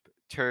Prototype,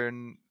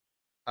 turn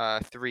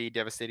 3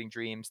 Devastating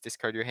Dreams,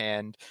 discard your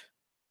hand,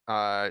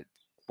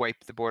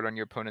 wipe the board on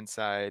your opponent's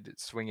side,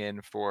 swing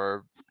in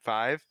for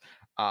 5,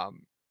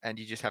 and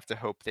you just have to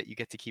hope that you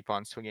get to keep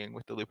on swinging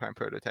with the Lupine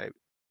Prototype.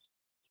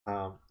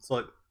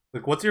 So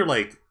like what's your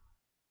like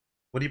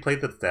when you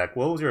played this deck?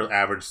 What was your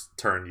average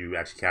turn you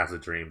actually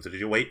casted Dreams? Or did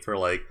you wait for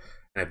like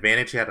an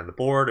advantage you had on the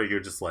board, or you're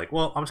just like,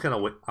 well, I'm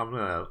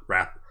gonna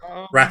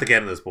wrath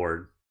again on this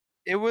board?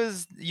 It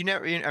was you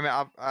never. I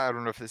mean, I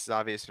don't know if this is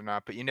obvious or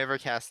not, but you never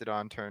cast it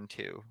on turn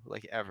 2,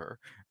 like ever.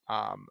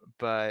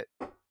 But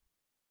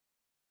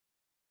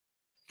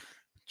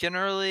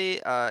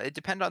generally, it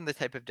depended on the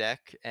type of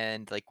deck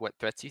and like what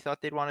threats you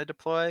thought they'd want to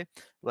deploy.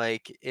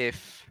 Like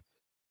if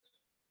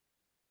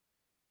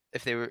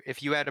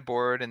you had a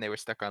board and they were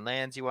stuck on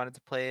lands, you wanted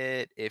to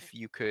play it. If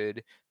you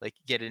could like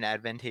get an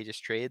advantageous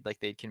trade, like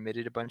they'd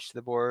committed a bunch to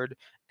the board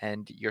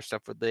and your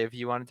stuff would live,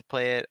 you wanted to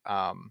play it.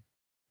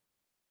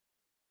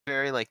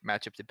 Very like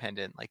matchup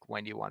dependent, like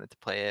when you wanted to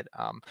play it.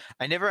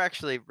 I never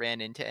actually ran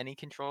into any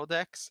control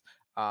decks,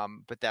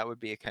 but that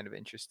would be a kind of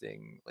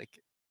interesting like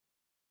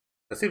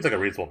It seems like a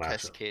reasonable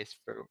test matchup. case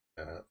for.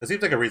 It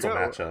seems like a reasonable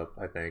No, matchup.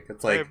 I think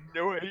it's I like have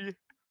no idea.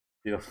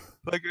 you know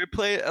Like I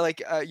play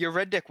like your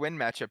red deck win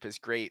matchup is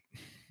great.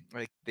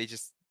 Like they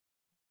just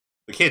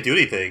we can't do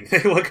anything.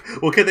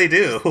 What can they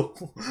do?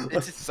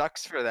 it just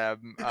sucks for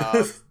them.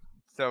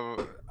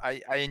 So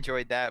I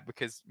enjoyed that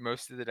because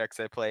most of the decks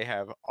I play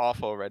have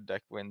awful red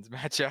deck wins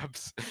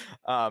matchups.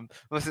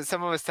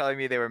 Someone was telling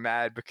me they were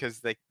mad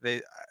because they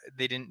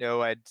didn't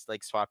know I'd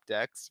like swap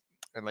decks,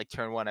 and like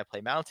turn 1 I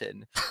play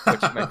Mountain,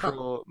 which my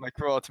cruel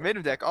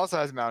ultimatum deck also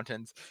has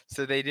mountains.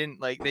 So they didn't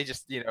like they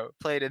just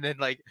played, and then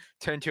like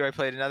turn 2 I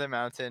played another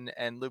Mountain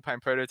and Lupine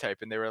Prototype,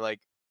 and they were like.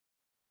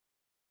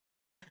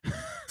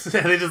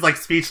 They're just like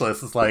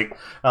speechless. It's like,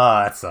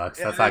 oh, that sucks.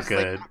 Yeah, That's not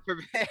good.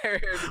 Like,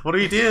 what do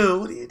you do?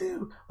 What do you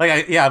do?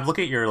 Like, I'm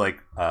looking at your like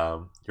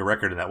your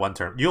record in that one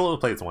turn. You only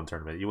played this one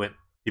tournament.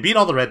 You beat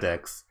all the red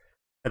decks,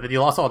 and then you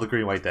lost all the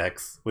green white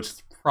decks, which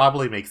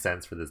probably makes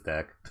sense for this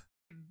deck.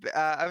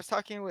 I was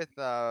talking with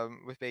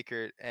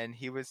Baker, and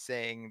he was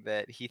saying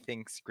that he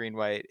thinks green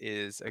white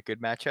is a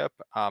good matchup.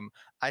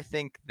 I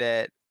think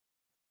that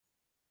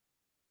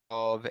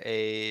of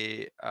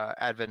a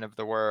Advent of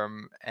the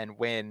Worm and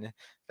win,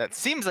 that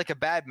seems like a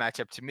bad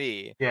matchup to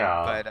me.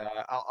 Yeah.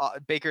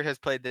 But Baker has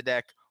played the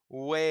deck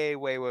way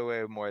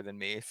more than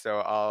me, so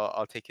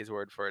I'll take his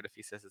word for it if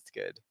he says it's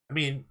good. I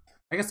mean,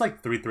 I guess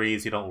like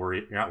 3/3s, you're not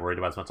worried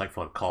about as much like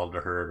for like Call to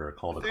Herd or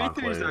Call to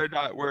Conclave. 3/3s are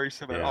not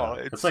worrisome at all.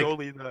 It's like,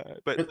 solely that.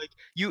 But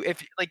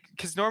like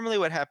because normally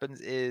what happens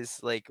is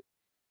like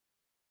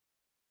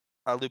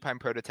a Lupine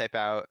Prototype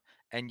out,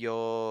 and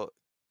you'll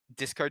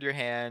discard your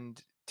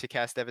hand to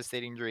cast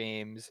Devastating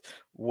Dreams,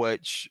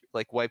 which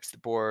like wipes the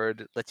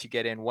board, lets you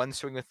get in one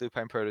swing with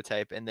Lupine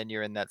Prototype, and then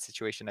you're in that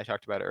situation I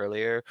talked about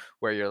earlier,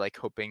 where you're like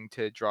hoping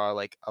to draw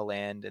like a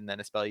land and then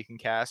a spell you can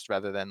cast,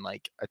 rather than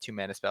like a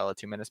 2-mana spell, a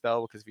 2-mana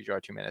spell. Because if you draw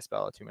a 2-mana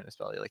spell, a 2-mana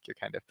spell,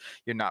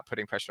 you're not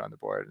putting pressure on the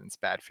board, and it's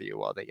bad for you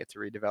while they get to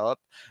redevelop.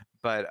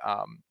 But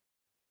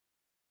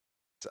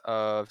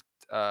of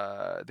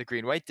the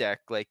green white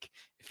deck, like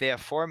if they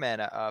have 4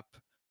 mana up,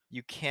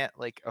 you can't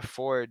like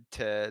afford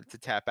to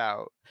tap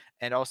out,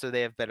 and also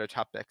they have better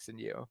top decks than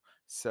you,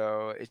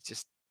 so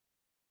it's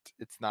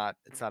not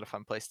a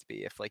fun place to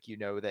be if like you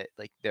know that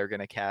like they're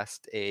gonna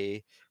cast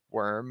a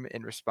worm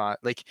in response.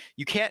 Like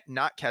you can't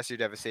not cast your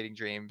Devastating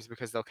Dreams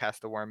because they'll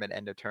cast the worm at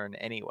end of turn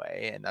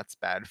anyway, and that's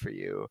bad for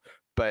you.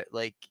 But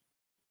like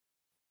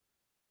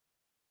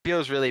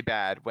feels really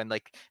bad when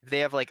like they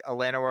have like a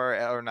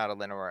Llanowar, or not a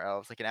Llanowar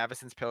Elves, like an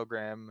Avacyn's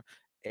Pilgrim,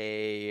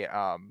 a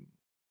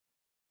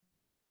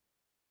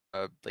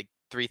like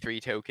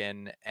 3/3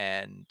 token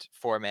and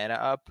 4 mana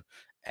up,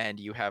 and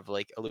you have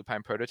like a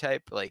Lupine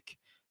Prototype, like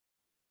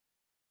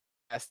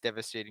that's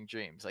Devastating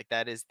Dreams. Like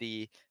that is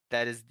the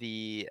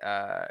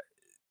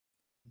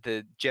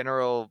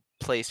general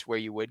place where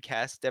you would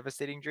cast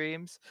Devastating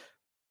Dreams.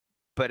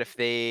 But if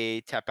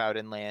they tap out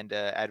and land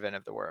Advent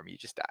of the Worm, you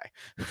just die.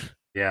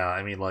 Yeah,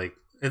 I mean, like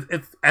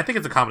it's. I think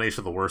it's a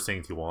combination of the worst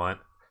things you want: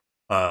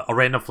 a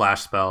random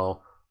flash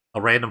spell,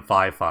 a random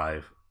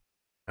 5/5.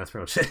 That's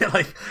pretty much it.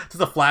 Like,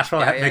 just a flash spell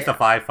that makes a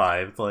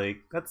 5/5. It's like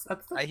that's.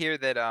 I hear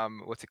that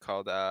what's it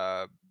called?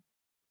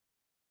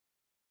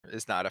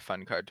 Is not a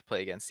fun card to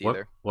play against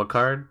either. What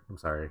card? I'm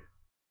sorry.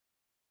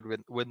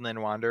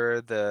 Woodland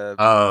Wanderer.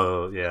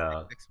 Oh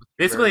yeah.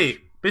 Basically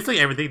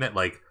everything that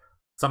like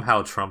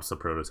somehow trumps the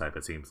prototype.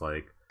 It seems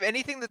like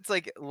anything that's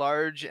like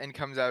large and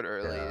comes out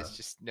early is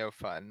just no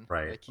fun.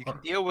 Right. Like you can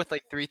deal with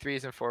like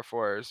 3/3s and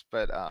 4/4s,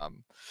 but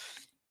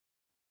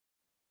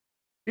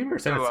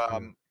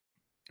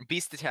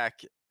Beast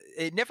Attack,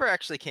 it never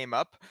actually came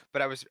up,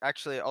 but I was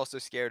actually also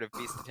scared of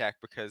Beast Attack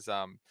because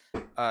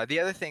the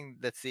other thing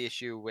that's the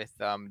issue with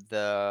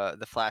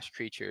the flash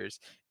creatures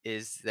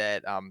is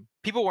that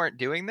people weren't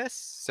doing this.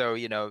 So,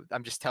 you know,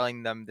 I'm just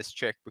telling them this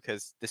trick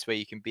because this way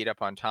you can beat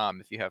up on Tom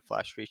if you have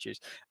flash creatures.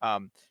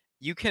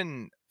 You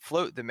can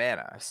float the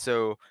mana.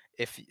 So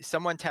if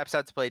someone taps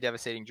out to play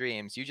Devastating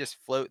Dreams, you just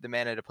float the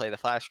mana to play the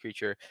flash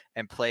creature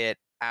and play it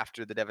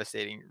after the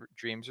Devastating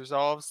Dreams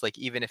resolves. Like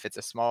even if it's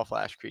a small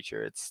flash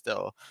creature, it's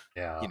still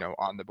you know,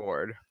 on the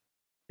board.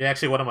 Yeah,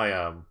 actually one of my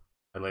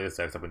my latest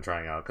decks I've been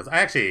trying out, because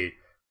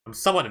I'm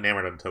somewhat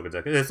enamored of the token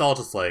deck. It's all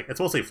just like, it's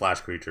mostly flash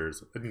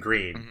creatures in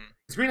green.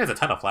 Because green has a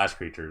ton of flash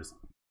creatures,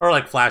 or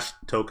like flash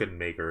token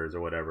makers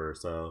or whatever.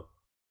 So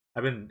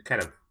I've been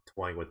kind of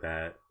toying with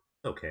that.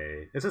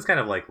 Okay, it's just kind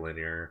of like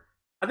linear.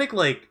 I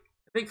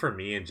think for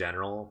me in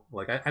general,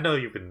 like I know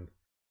you've been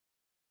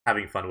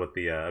having fun with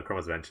the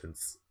Chroma's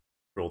Vengeance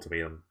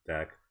Ultimatum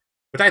deck,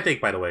 which I think,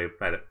 by the way,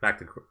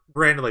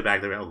 randomly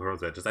back to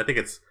Chroma's Vengeance, I think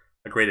it's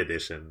a great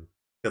addition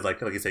because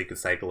like you say, you can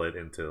cycle it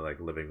into like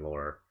Living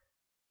Lore,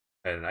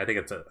 and I think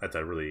it's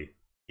a really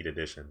neat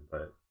addition.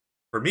 But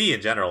for me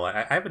in general,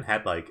 I haven't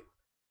had like,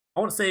 I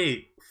want to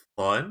say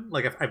fun.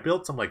 Like I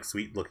built some like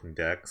sweet looking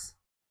decks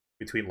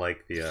between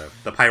like the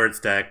Pirates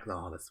deck,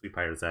 the sweet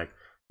Pirates deck,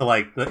 so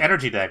like the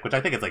Energy deck, which I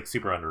think is like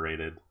super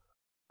underrated.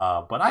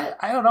 But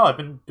I don't know. I've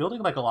been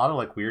building like a lot of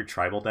like weird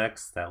tribal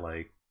decks that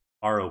like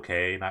are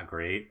okay, not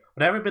great,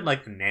 but I haven't been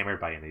like enamored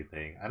by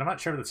anything. And I'm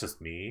not sure if it's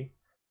just me,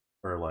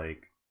 or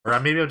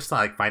maybe I'm just not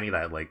like finding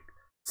that like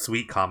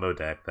sweet combo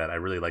deck that I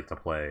really like to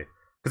play.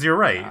 Because you're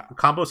right,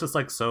 combo's just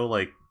like so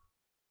like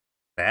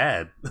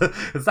bad.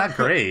 It's not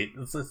great.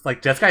 It's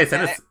like Jeskai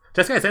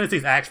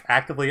Ascendancy's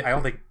actively. I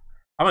don't think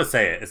I'm gonna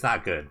say it. It's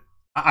not good.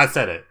 I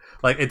said it.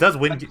 Like it does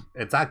win.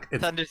 It's not.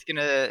 Thunder's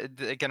gonna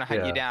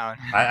hunt you down.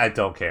 I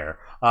don't care.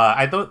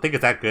 I don't think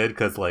it's that good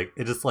because like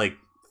it just like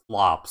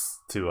flops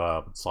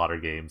to slaughter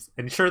games.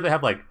 And sure, they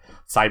have like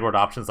sideboard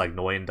options like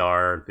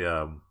Noyandar,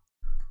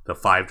 the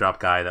 5-drop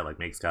guy that like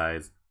makes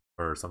guys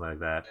or something like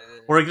that,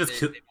 or you can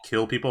just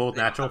kill people with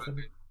natural.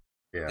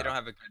 They don't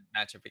have a good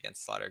matchup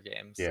against slaughter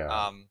games.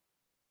 Yeah.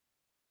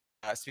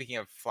 Speaking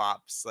of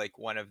flops, like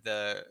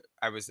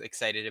I was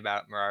excited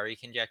about Mirari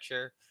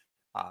Conjecture,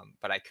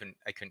 but I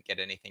couldn't get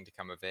anything to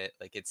come of it.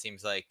 Like it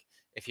seems like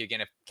if you're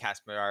gonna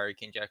cast Mirari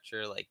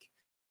Conjecture, like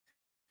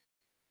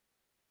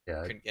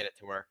couldn't get it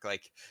to work.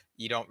 Like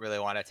you don't really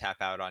want to tap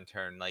out on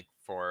turn like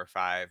 4 or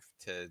 5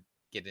 to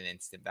get an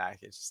instant back.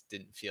 It just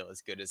didn't feel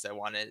as good as I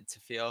wanted it to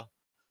feel.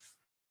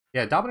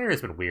 Yeah, Dominator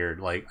has been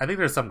weird. Like I think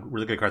there's some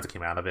really good cards that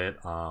came out of it.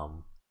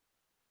 Some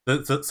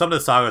of the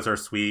sagas are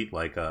sweet,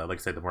 like I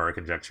said, the Mirari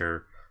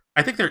Conjecture.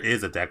 I think there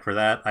is a deck for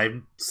that.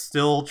 I'm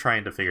still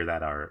trying to figure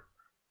that out.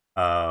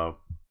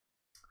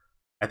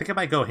 I think it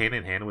might go hand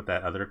in hand with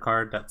that other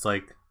card that's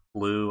like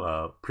blue,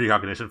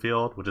 Precognition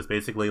Field, which is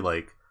basically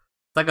like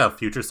it's like a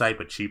future sight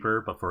but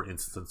cheaper, but for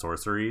instants and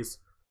sorceries.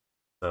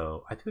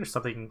 So I think there's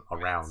something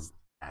around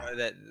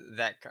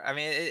that. I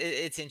mean,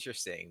 it's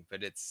interesting,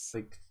 but it's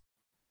like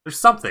There's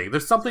So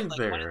something like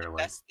one of there. the Like,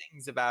 best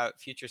things about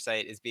Future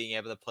Sight is being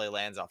able to play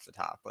lands off the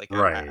top. Like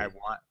right.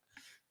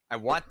 I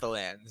want the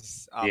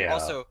lands. Yeah.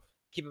 Also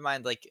keep in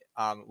mind like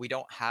we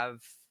don't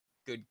have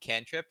good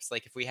cantrips.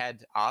 Like if we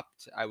had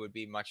opt, I would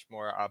be much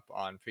more up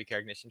on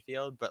precognition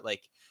field. But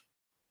like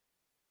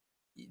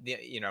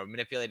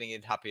manipulating the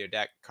top of your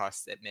deck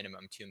costs at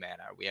minimum 2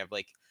 mana. We have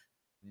like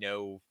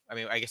no. I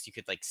mean, I guess you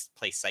could like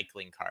play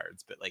cycling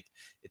cards, but like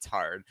it's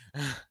hard.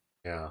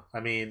 Yeah. I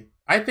mean,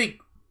 I think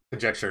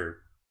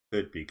conjecture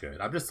could be good.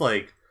 I'm just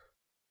like,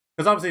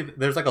 because obviously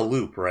there's like a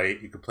loop,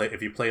 right? You could play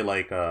if you play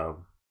like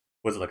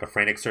was it like a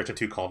frantic search and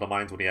two call to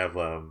mines when you have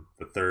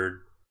the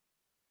third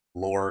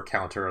lore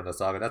counter on the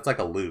saga? That's like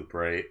a loop,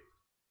 right?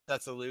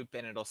 That's a loop,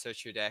 and it'll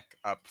search your deck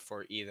up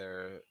for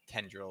either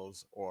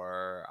tendrils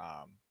or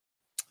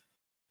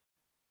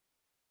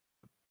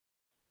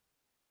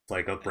It's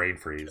like a and brain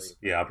kill you. freeze.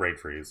 Yeah, a brain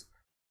freeze.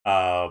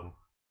 Um,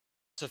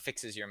 So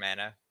fixes your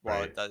mana while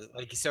right. it does.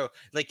 Like so,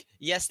 like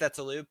yes, that's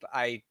a loop.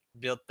 I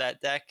built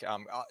that deck.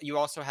 You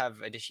also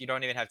have addition. You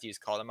don't even have to use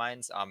Call to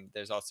Mines.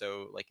 There's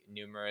also like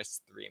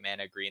numerous 3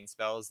 mana green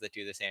spells that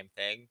do the same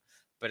thing,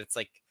 but it's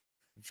like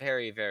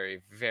very,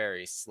 very,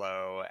 very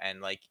slow,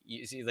 and like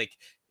you see, like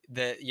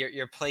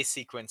your play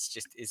sequence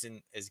just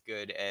isn't as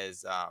good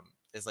as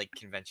like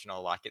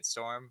conventional Locket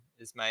Storm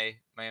is my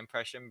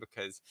impression,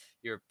 because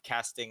you're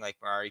casting like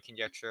Mirari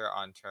Conjecture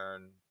on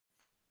turn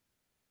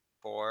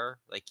 4.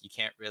 Like you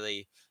can't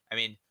really. I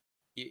mean,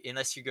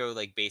 unless you go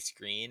like base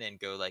green and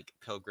go like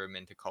Pilgrim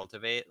into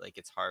Cultivate, like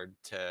it's hard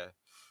to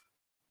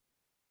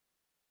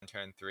on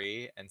turn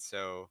 3, and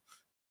so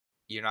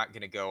you're not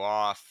gonna go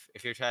off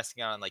if you're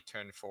testing on like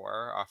turn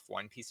 4 off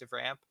one piece of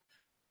ramp.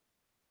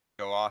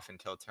 Go off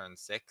until turn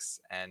 6,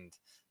 and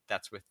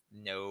that's with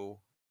no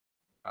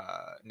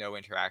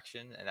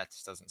interaction, and that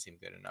just doesn't seem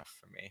good enough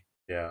for me.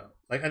 Yeah.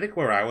 Like I think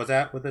where I was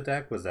at with the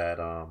deck was that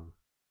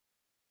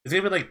it's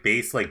gonna be like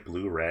base like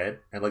blue red,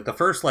 and like the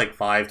first like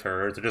 5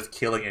 turns are just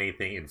killing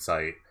anything in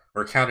sight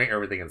or countering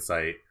everything in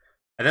sight.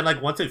 And then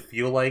like once it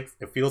feels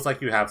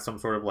like you have some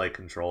sort of like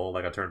control,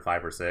 like a turn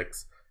 5 or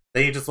 6,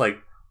 then you just like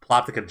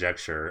plop the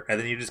conjecture, and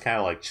then you just kind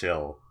of like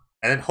chill,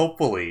 and then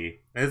hopefully,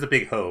 and it's a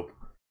big hope,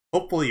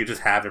 hopefully you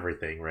just have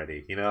everything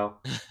ready, you know,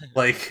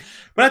 like.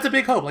 But that's a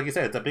big hope, like you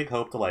said, it's a big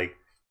hope to like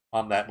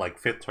on that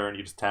like 5th turn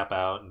you just tap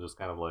out and just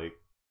kind of like,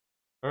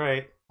 all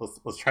right,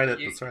 let's try that,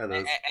 let's try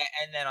this.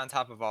 And then on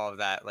top of all of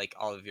that, like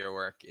all of your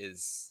work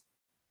is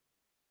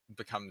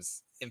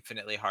becomes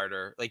infinitely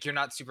harder. Like you're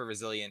not super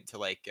resilient to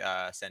like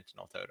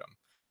Sentinel Totem.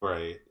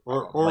 Right.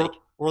 Like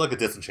Or like a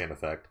disenchant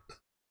effect.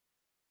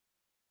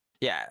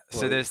 yeah,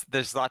 so Like,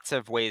 there's lots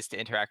of ways to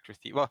interact with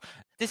you. Well,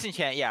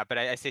 disenchant, yeah, but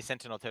I say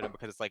Sentinel Totem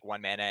because it's like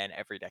 1 mana and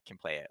every deck can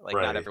play it. Like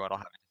not right. everyone will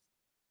have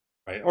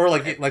Right. Or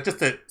it. like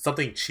just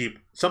something cheap,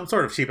 some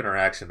sort of cheap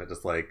interaction that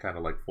just like kind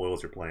of like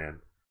foils your plan.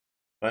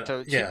 But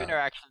So cheap yeah.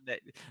 interaction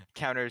that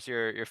counters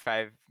your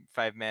five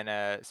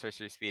mana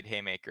sorcery speed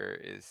haymaker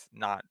is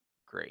not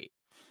great.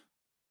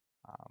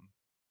 Um,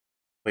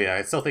 But yeah,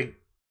 I still think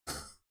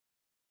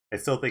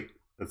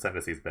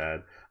Ascendancy is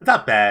bad. It's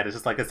not bad, it's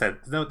just like I said,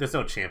 there's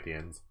no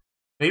champions.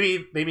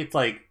 Maybe it's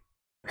like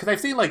because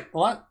I've seen like a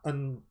lot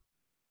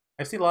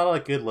I've seen a lot of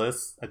like good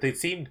lists. They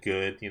seemed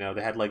good, you know,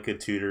 they had like good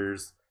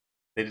tutors.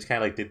 They just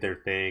kinda like did their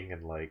thing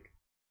and like,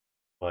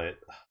 but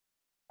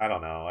I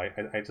don't know.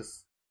 I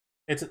just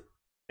it's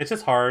it's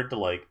just hard to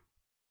like.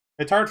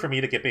 It's hard for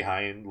me to get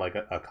behind like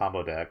a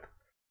combo deck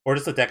or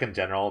just a deck in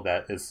general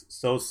that is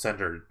so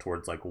centered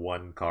towards like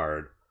one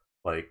card.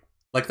 Like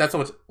that's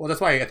what. Well,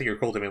 that's why I think your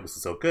Cruel to Mamus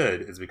is so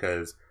good. Is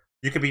because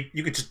you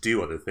could just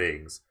do other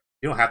things.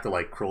 You don't have to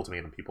like Cruel to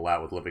Maim people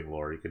out with Living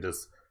Lore. You could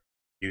just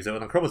use it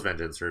with Chroma's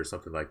Vengeance or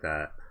something like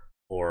that,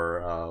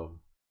 or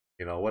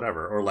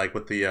whatever. Or like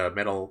with the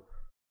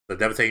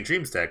Devastating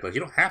Dreams deck, like you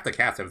don't have to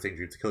cast Devastating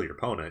Dreams to kill your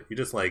opponent. You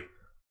just like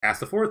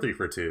cast a 4/3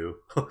 for 2,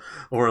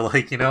 or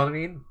like, you know what I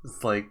mean.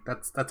 It's like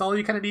that's all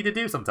you kind of need to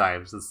do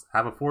sometimes. Is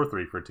have a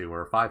 4/3 for 2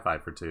 or a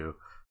 5/5 for 2,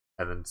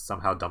 and then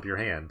somehow dump your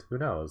hand. Who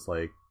knows?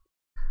 Like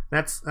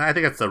I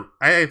think it's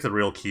the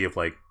real key of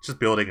like just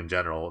building in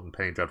general and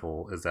Penny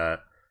Dreadful is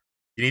that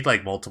you need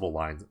like multiple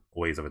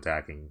ways of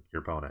attacking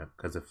your opponent,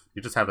 because if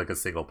you just have like a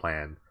single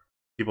plan,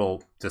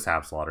 people just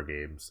have slaughter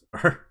games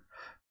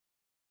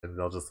and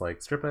they'll just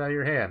like strip it out of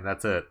your hand.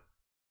 That's it.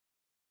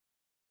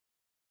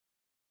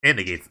 And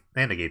negate's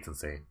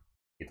insane.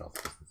 Negate's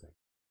also just insane.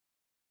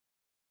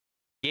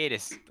 Negate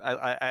is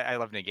I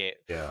love negate.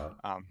 Yeah.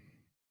 Um,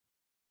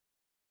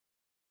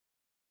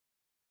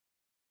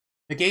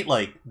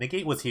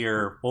 Negate was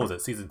here. What was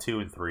it? Season 2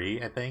 and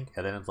 3, I think,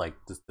 and then it's like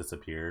just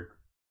disappeared.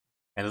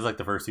 And it's like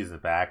the first season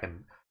back,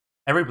 and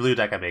every blue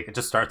deck I make, it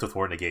just starts with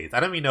 4 negates. I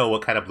don't even know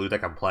what kind of blue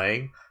deck I'm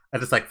playing. I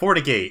just like 4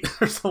 negate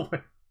or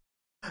something.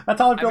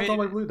 That's how I built all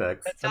my blue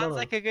decks. That sounds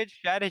like a good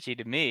strategy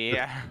to me.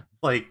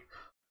 Like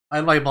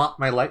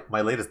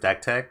my latest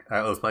deck tech,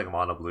 I was playing a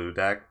mono blue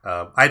deck.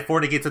 I had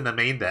 4 negates in the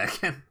main deck,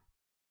 and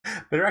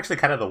they're actually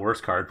kind of the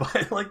worst card.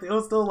 But like it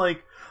was still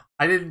like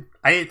I didn't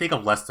think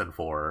of less than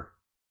 4.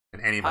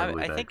 in any of my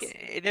blue I think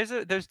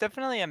decks. there's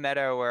definitely a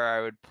meta where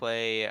I would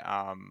play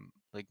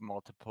like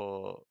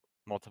multiple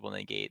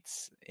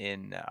negates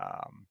in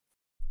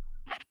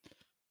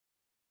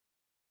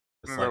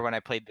It's remember like, when I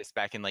played this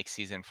back in like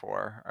season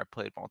 4, I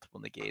played multiple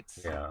negates.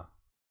 yeah,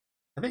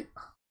 I think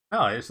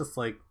no, it's just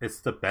like it's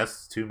the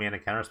best 2 mana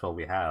counterspell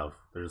we have.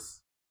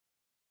 There's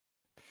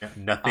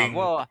nothing,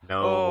 Well,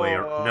 no way,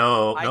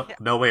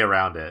 no way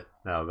around it.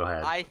 No, go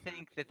ahead. I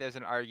think that there's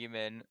an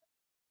argument,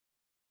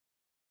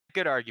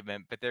 good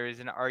argument, but there is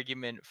an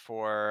argument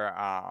for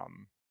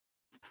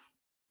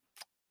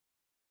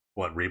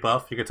What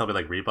rebuff? You could tell me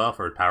like rebuff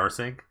or power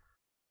sync.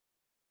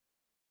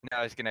 no,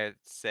 I was gonna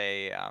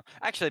say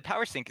actually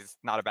power sync is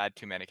not a bad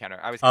 2 mana counter.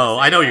 I was gonna Oh,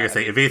 I say know what you're gonna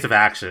say. evasive Evasive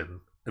action.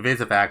 action.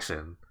 Evasive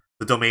action.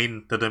 The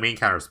domain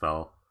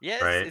counterspell.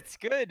 Yes, Right. it's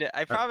good.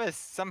 I Uh, promise.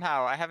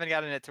 Somehow I haven't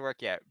gotten it to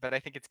work yet, but I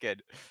think it's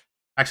good.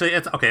 Actually,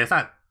 it's okay. It's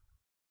not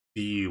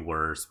the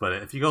worst, but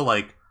if you go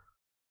like,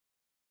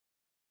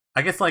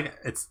 I guess like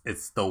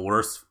it's the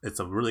worst. It's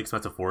a really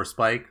expensive force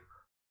spike,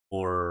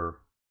 or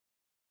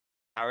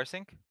Power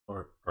sync.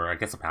 or I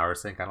guess a power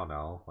sync. I don't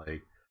know.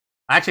 Like,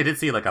 I actually did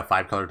see like a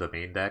 5 color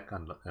domain deck,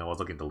 and I was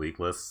looking at the league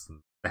lists. And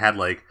they had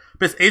like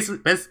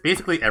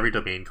basically every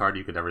domain card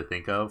you could ever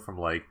think of, from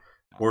like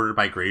ordered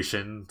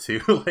migration to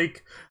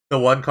like the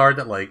one card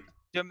that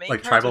Domain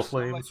like cards tribal are so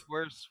flames. much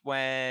worse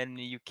when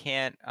you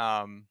can't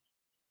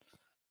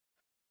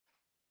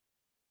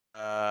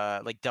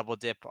like double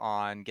dip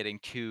on getting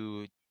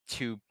two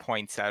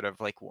points out of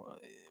like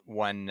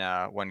one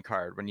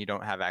card when you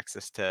don't have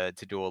access to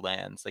dual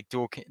lands. Like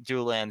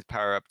dual lands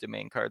power up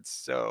domain cards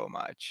so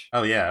much.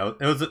 Oh yeah,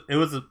 it was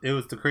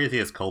the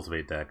craziest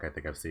cultivate deck I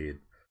think I've seen.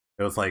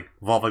 It was like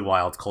Evolving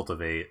Wilds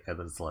cultivate, and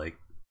then it's like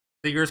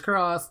fingers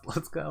crossed.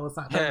 Let's go. Let's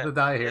not have to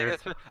die Yeah, here.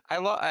 I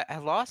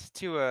lost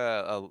to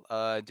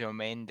a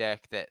domain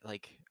deck that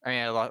like I mean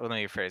I lost, let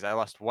me rephrase. I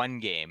lost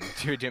one game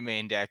to a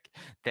domain deck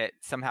that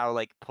somehow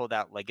like pulled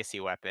out Legacy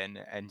Weapon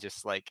and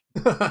just like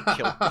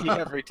killed me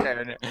every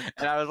turn,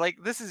 and I was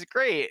like, this is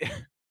great.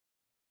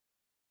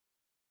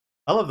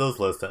 I love those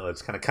lists that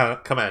just kind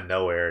of come out of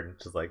nowhere and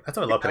just like that's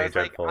why I love I playing was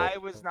like, Dreadful. I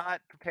was not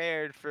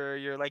prepared for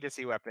your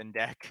Legacy Weapon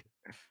deck.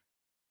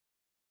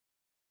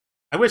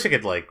 I wish I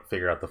could like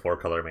figure out the 4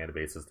 color mana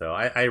bases though.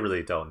 I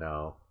really don't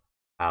know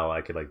how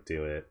I could like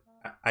do it.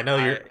 I know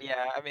you're.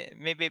 Yeah, I mean,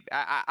 maybe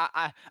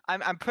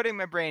I'm putting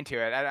my brain to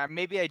it.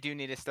 Maybe I do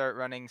need to start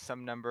running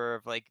some number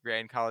of like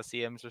Grand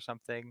Coliseums or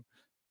something.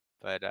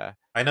 But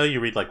I know you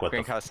read like what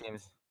the. Grand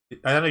Coliseums.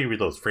 I know you read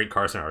those Frank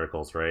Carson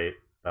articles, right?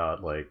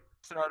 Like.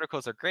 Some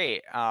articles are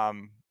great. I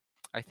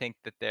think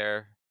that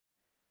they're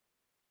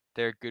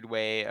a good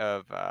way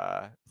of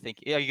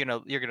thinking. Yeah,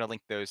 you're gonna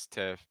link those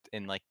to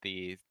in like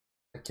the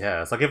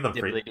Yes, I'll give them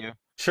free. Dibbly do.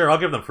 Sure, I'll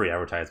give them free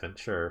advertisement.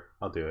 Sure,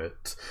 I'll do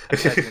it.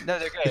 No,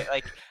 they're great.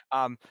 Like,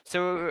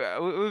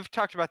 so we've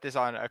talked about this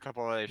on a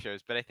couple other shows,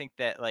 but I think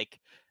that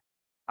like,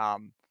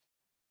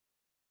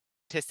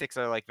 statistics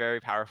are like very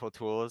powerful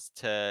tools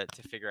to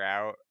figure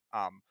out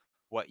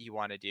what you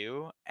want to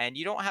do, and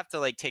you don't have to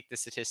like take the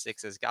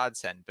statistics as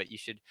godsend, but you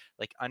should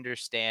like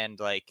understand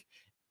like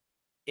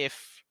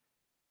if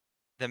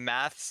the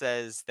math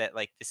says that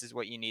like this is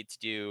what you need to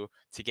do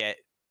to get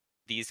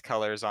these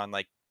colors on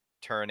like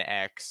turn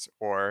X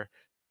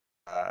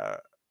uh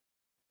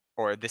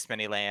or this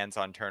many lands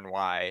on turn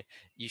Y,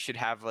 you should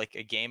have like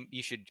a game.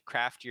 You should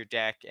craft your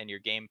deck and your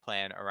game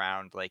plan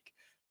around like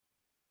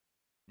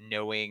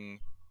knowing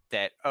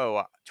that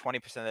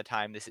 20% of the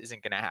time this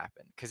isn't going to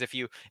happen. Because if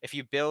you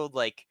build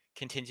like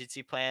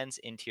contingency plans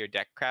into your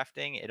deck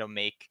crafting, it'll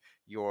make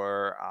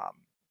your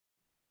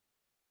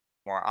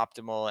more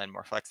optimal and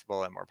more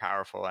flexible and more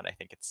powerful. And I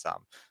think it's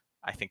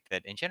I think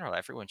that in general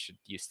everyone should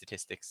use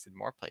statistics in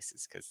more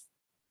places because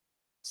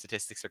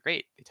statistics are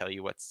great. They tell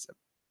you what's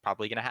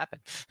probably going to happen.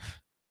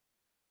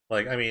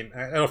 Like, I mean,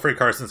 I know Frank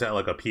Carson's got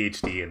like a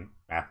PhD in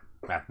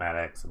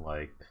mathematics and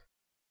like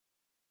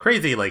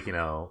crazy, like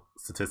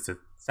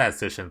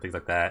statistician things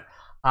like that.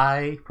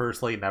 I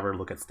personally never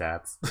look at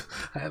stats,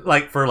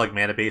 like for like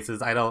mana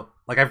bases. I don't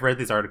like. I've read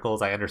these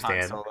articles. I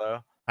understand.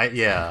 Solo.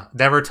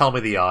 Never tell me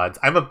the odds.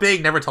 I'm a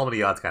big never tell me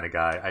the odds kind of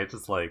guy. I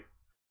just like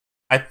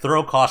I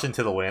throw caution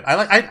to the wind.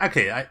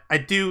 I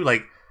do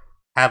like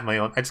have my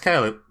own. I just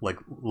kind of like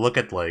look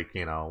at like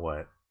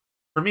what.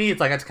 For me, it's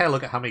like I just kind of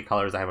look at how many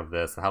colors I have of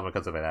this and how much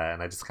of it at,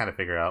 and I just kind of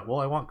figure out.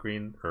 Well, I want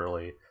green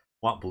early,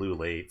 want blue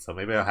late, so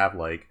maybe I'll have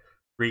like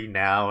green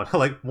now and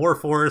like more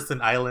forests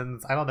and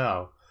islands. I don't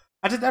know.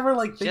 I just never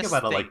like think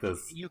about it like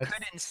this. You could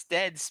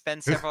instead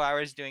spend several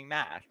hours doing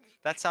math.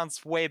 That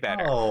sounds way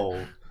better.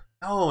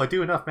 No, I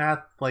do enough math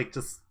like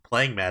just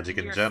playing Magic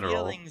in general.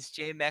 Feelings,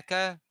 J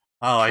Mecha.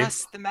 Oh,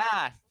 Trust the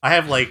math. I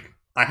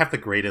have the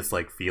greatest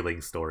like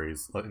feeling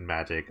stories in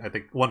Magic. I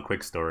think one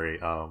quick story.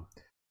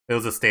 It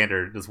was a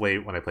standard. This way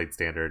when I played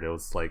standard, it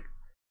was like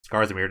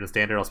Scars of Mirrodin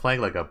standard. I was playing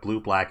like a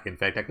blue-black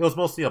infect deck. It was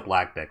mostly a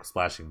black deck,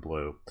 splashing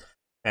blue.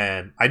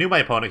 And I knew my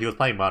opponent. He was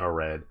playing mono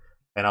red,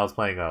 and I was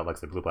playing like I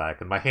said,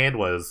 blue-black. And my hand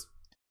was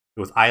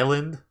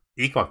Island,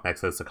 Equinox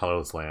Nexus, a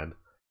colorless land,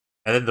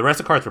 and then the rest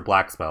of the cards were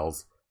black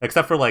spells.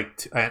 except for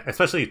like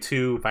especially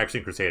two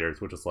Faction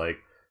Crusaders, which is like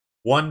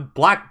one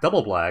black,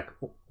 double black,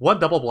 one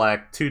double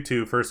black,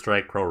 2/2 first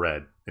strike, pro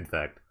red. In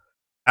fact,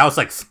 I was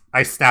like,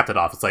 I snapped it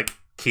off. It's like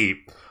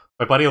keep.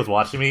 My buddy was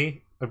watching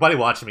me. My buddy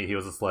watching me. He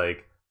was just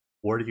like,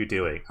 "What are you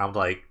doing?" I'm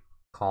like,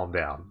 "Calm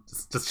down.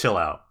 Just chill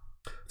out."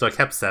 So I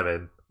kept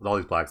 7 with all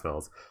these black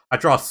spells. I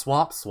draw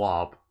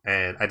swamp,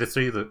 and I just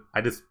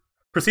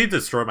proceed to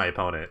destroy my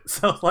opponent.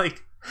 So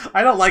like,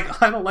 I don't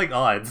like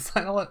odds.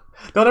 Don't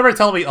ever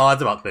tell me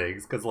odds about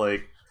things because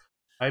like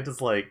I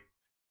just like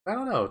I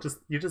don't know. Just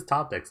you just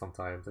top deck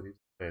sometimes and you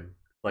win.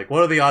 Like,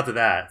 what are the odds of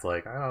that? It's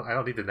like I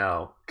don't need to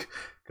know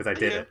because I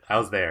did it. I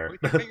was there. We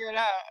can figure it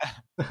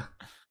out.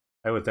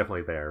 I was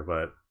definitely there,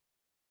 but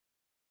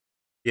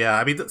yeah,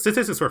 I mean,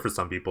 statistics work for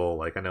some people.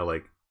 Like I know,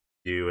 like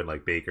you and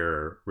like Baker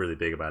are really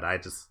big about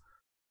it.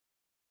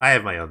 I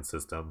have my own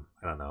system.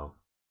 I don't know.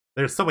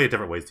 There's so many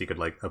different ways you could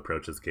like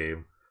approach this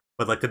game,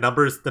 but like the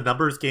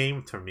numbers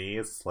game to me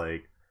is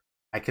like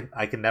I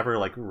can never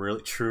like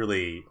really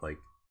truly like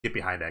get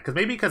behind that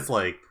because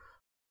like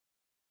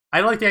I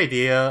like the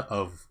idea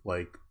of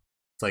like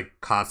it's like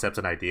concepts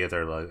and ideas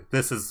are like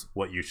this is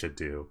what you should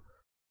do.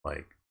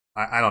 Like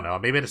I don't know.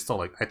 Maybe I just don't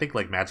like. I think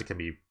like Magic can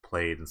be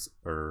played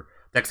or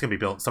decks can be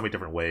built in so many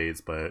different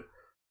ways, but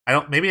I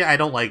don't. Maybe I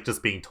don't like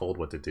just being told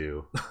what to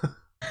do.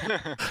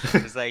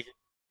 It's like,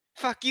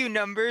 fuck you,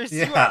 numbers.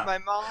 You Yeah, aren't my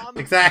mom.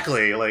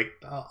 exactly. Like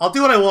I'll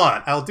do what I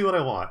want. I'll do what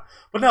I want.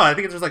 But no, I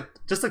think it's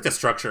just like the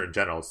structure in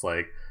general. It's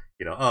like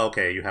oh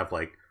okay, you have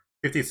like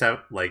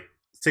 57, like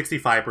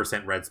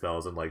 65% red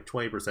spells and like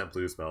 20%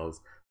 blue spells.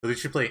 So you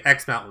should play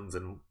X mountains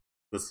and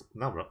this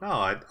number.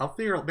 No, I'll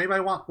figure. Maybe I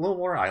want a little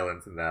more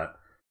islands in that.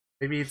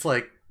 Maybe it's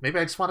like maybe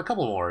I just want a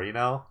couple more. I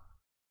don't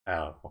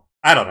know.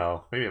 I don't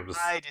know. Maybe I'm just.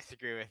 I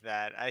disagree with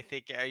that. I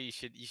think you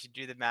should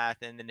do the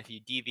math, and then if you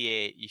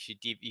deviate, you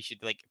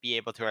should like be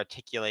able to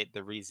articulate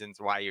the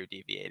reasons why you're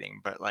deviating.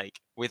 But like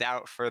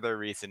without further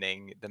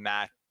reasoning, the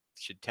math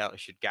should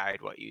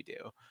guide what you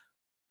do.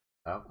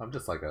 I'm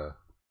just like a.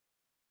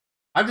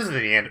 I'm just a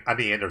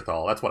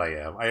Neanderthal. That's what I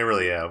am. I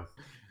really am.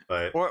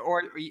 But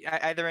Or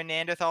either a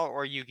Neanderthal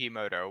or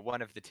Yukimoto,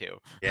 one of the two.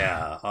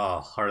 yeah. Oh,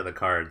 Heart of the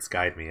Cards,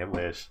 guide me. I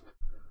wish.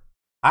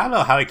 I don't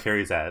know how he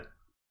carries that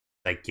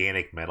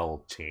gigantic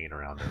metal chain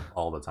around him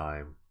all the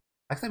time.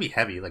 That's gonna be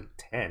heavy, like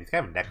 10. He's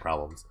gonna have neck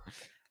problems.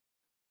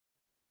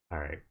 All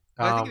right.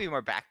 Well, I think it'd be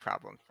more back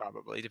problems,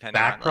 probably, depending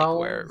Back on like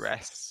where it problems?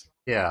 rests.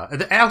 Yeah,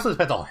 and it also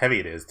depends how heavy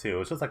it is too.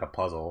 It's just like a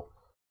puzzle,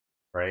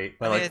 right?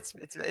 But I mean,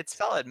 like, it's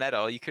solid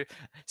metal. You could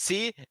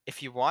see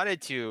if you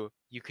wanted to,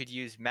 you could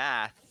use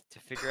math to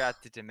figure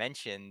out the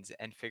dimensions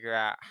and figure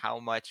out how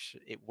much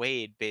it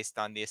weighed based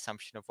on the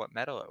assumption of what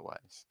metal it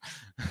was.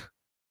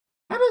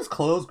 how does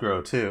clothes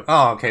grow too?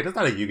 Oh, okay. This is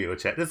not a Yu-Gi-Oh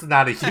chat. This is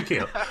not a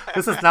Yu-Gi-Oh.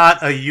 This is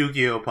not a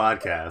Yu-Gi-Oh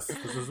podcast.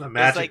 This is a It's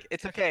magic. like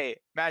it's okay,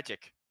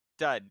 magic,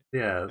 done.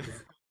 Yeah,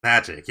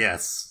 magic.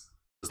 Yes,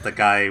 just the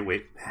guy.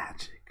 Wait,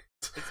 magic.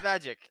 It's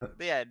magic.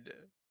 The end.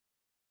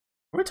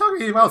 We're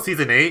talking about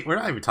season 8. We're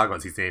not even talking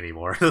about season 8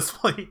 anymore at this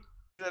point.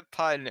 The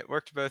pun, it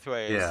worked both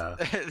ways. Yeah.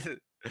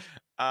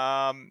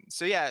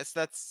 So yeah,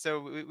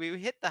 so we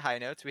hit the high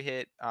notes. We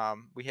hit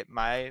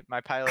my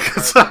pile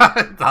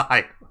of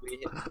Die.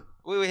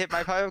 we hit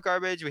my pile of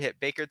garbage. We hit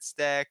Baker's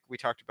deck. We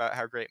talked about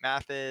how great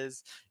math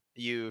is.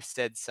 You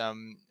said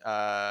some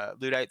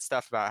Luddite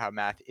stuff about how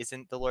math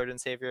isn't the Lord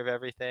and Savior of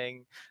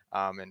everything.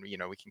 And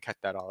we can cut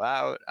that all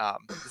out.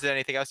 Is there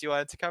anything else you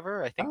wanted to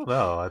cover? I don't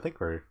know. I think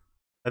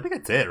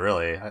that's it.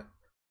 Really, I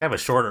have a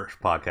shorter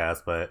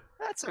podcast, but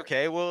that's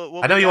okay.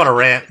 We'll I know you want to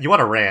rant. You want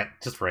to rant.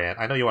 Just rant.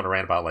 I know you want to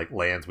rant about like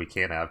lands we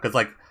can't have because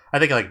like I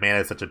think like mana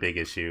is such a big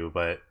issue,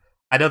 but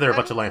I know there are a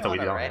bunch of lands that we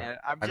don't have.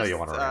 I know you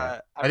want to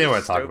rant. I do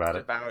want to talk about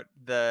it. About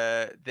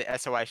the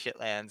SOI shit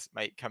lands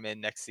might come in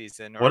next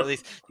season, or what, at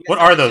least what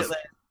are those?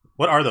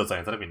 What are those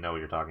lands? I don't even know what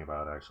you're talking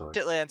about. Actually,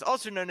 shit lands,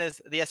 also known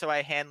as the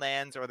SOI hand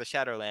lands or the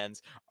shadow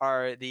lands,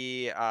 are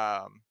the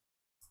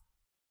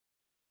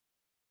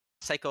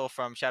cycle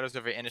from Shadows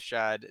over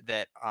Innistrad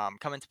that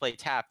come into play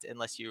tapped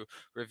unless you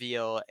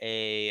reveal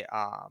a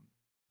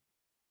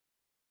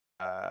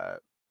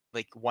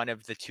like one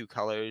of the two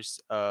colors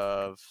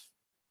of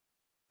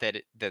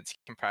that's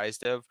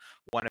comprised of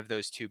one of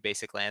those two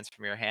basic lands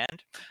from your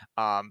hand.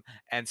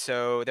 And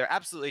so they're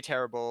absolutely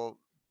terrible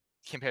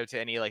compared to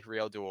any like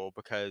real duel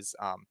because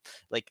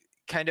like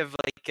kind of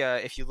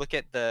like if you look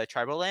at the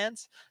tribal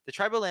lands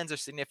are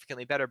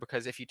significantly better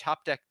because if you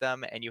top deck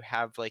them and you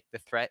have like the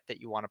threat that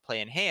you want to play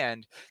in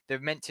hand, they're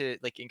meant to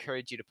like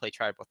encourage you to play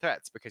tribal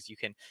threats because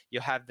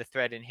you'll have the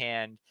threat in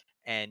hand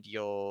and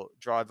you'll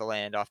draw the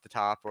land off the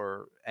top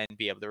and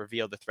be able to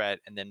reveal the threat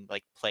and then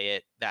like play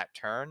it that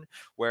turn,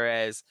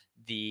 whereas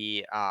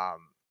the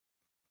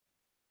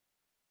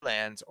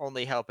lands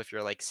only help if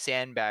you're like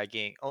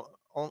sandbagging,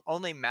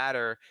 only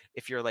matter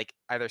if you're like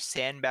either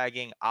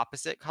sandbagging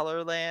opposite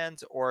color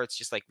lands or it's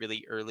just like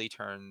really early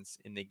turns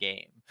in the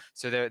game.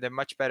 So they're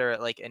much better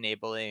at like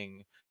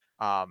enabling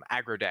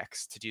aggro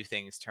decks to do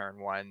things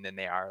turn one than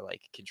they are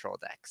like control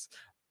decks.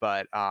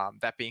 But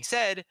that being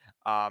said,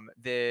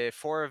 the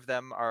 4 of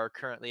them are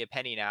currently a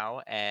penny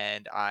now,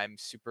 and I'm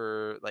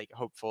super like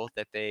hopeful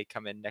that they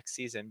come in next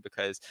season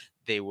because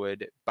they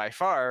would by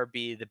far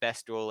be the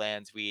best dual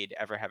lands we'd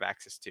ever have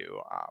access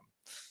to,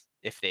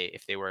 if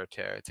they were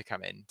to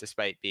come in,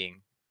 despite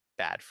being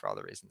bad for all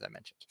the reasons I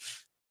mentioned.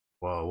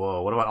 Whoa,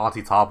 whoa. What about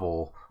Auntie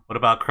Topple? What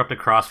about Cryptic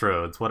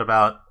Crossroads? What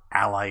about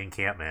Ally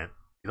Encampment?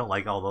 You don't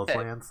like all those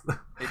lands?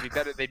 They'd be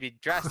better. They'd be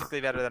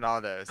drastically better than all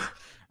those.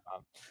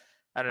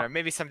 I don't know.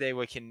 Maybe someday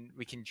we can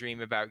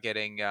dream about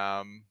getting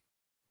the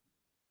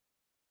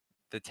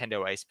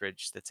Tendo Ice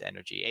Bridge that's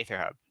energy Aether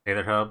Hub.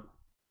 Aether Hub?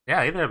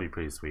 Yeah, Aether Hub would be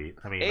pretty sweet.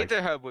 I mean,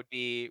 Aether Hub would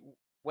be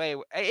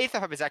Aether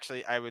Hub is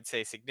actually, I would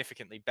say,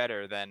 significantly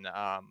better than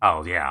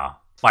oh yeah,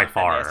 by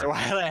far.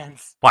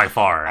 Wildlands. By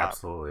far,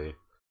 absolutely.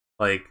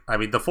 Like, I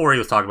mean, the 4 he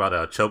was talking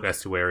about, Choke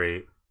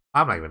Estuary.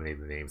 I'm not even gonna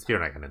name the names. You're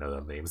not gonna know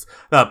the names.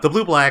 The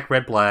blue black,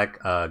 red black,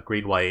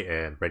 green white,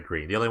 and red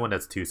green. The only one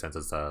that's 2 cents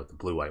is the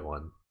blue white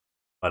one.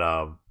 But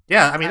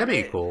yeah, I mean that'd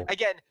be cool.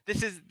 Again,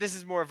 this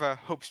is more of a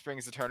Hope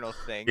Springs Eternal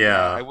thing.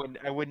 Yeah,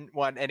 I wouldn't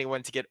want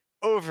anyone to get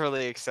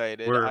overly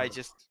excited. We're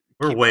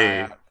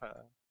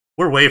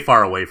way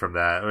far away from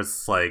that. It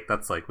was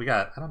like we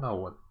got, I don't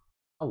know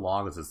how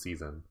long is this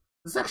season.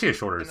 This is actually a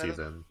shorter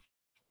season.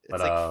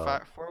 It's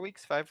like 4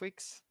 weeks, 5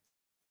 weeks.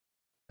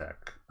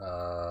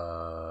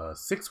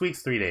 6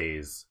 weeks, 3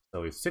 days.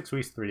 So we have 6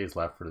 weeks, 3 days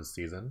left for this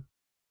season.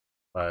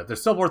 But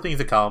there's still more things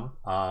to come.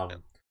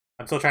 I'm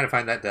still trying to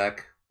find that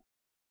deck.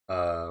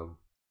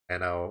 I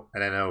know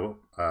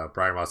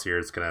Brian Ross here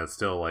is gonna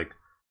still like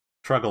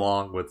trug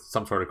along with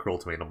some sort of Cruel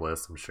Ultimatum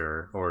list, I'm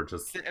sure, or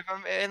just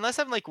unless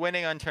I'm like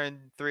winning on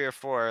turn 3 or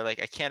 4,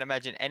 like I can't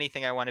imagine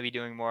anything I want to be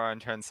doing more on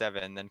turn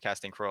 7 than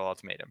casting Cruel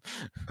Ultimatum.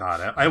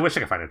 God, I wish I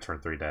could find a turn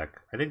 3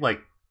 deck. I think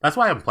like that's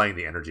why I'm playing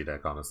the energy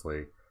deck,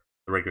 honestly,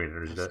 the regular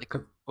energy deck.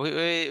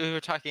 We were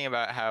talking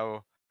about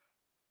how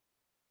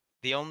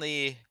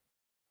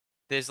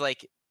there's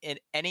like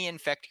any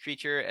infect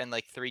creature and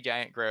like 3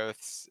 giant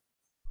growths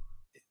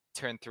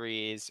turn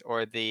 3s,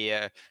 or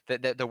the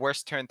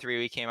worst turn 3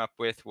 we came up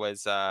with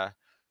was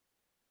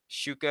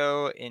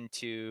Shuko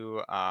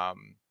into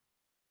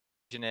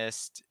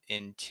Genist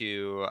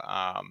into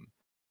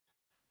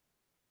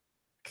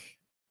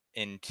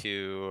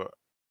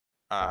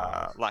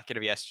Locket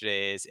of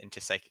Yesterdays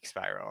into Psychic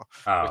Spiral,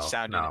 which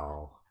sounded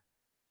no.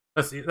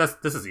 This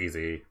is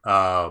easy.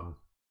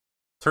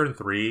 Turn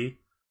 3.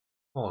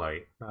 Oh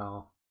wait,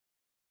 no.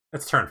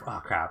 It's turn. Oh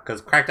crap!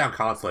 Because Crackdown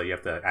Consulate, you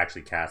have to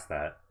actually cast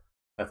that.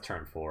 That's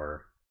turn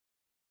 4.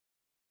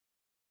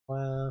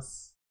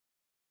 Plus,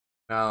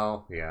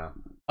 no, yeah.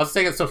 I was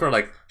thinking some sort of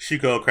like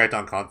Shuko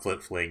Crackdown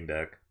Consulate Fling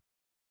deck.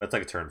 That's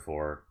like a turn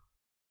 4.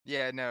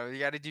 Yeah, no, you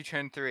got to do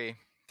turn 3.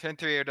 Turn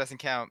 3 or doesn't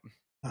count.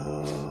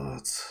 All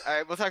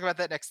right, we'll talk about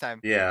that next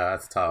time. Yeah,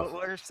 that's tough.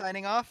 We're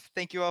signing off.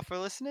 Thank you all for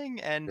listening,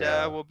 and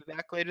we'll be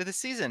back later this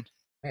season.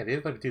 Man, they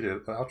didn't let me do the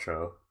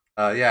outro.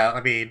 Yeah,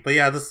 I mean, but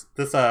yeah, this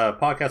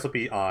podcast will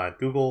be on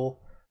Google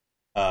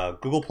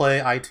Play,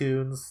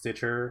 iTunes,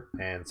 Stitcher,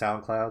 and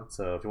SoundCloud.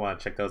 So if you want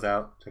to check those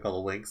out, check all the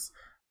links.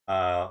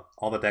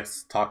 All the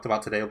decks talked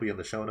about today will be in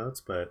the show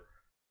notes,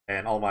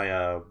 and all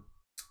my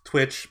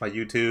Twitch, my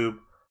YouTube,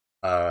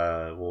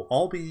 will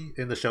all be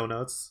in the show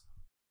notes.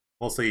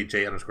 Mostly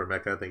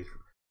J_Mecha.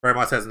 Very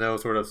much has no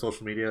sort of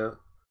social media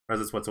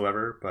presence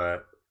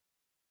whatsoever.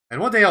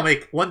 And one day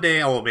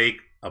I will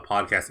make a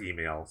podcast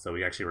email so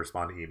we actually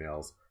respond to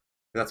emails.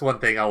 That's one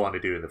thing I want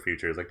to do in the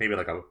future. Is like maybe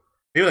like a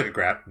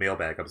grab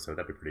mailbag episode.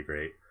 That'd be pretty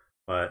great.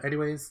 But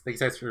anyways, thanks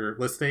guys for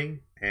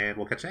listening, and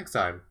we'll catch you next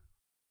time.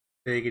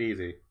 Take it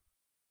easy.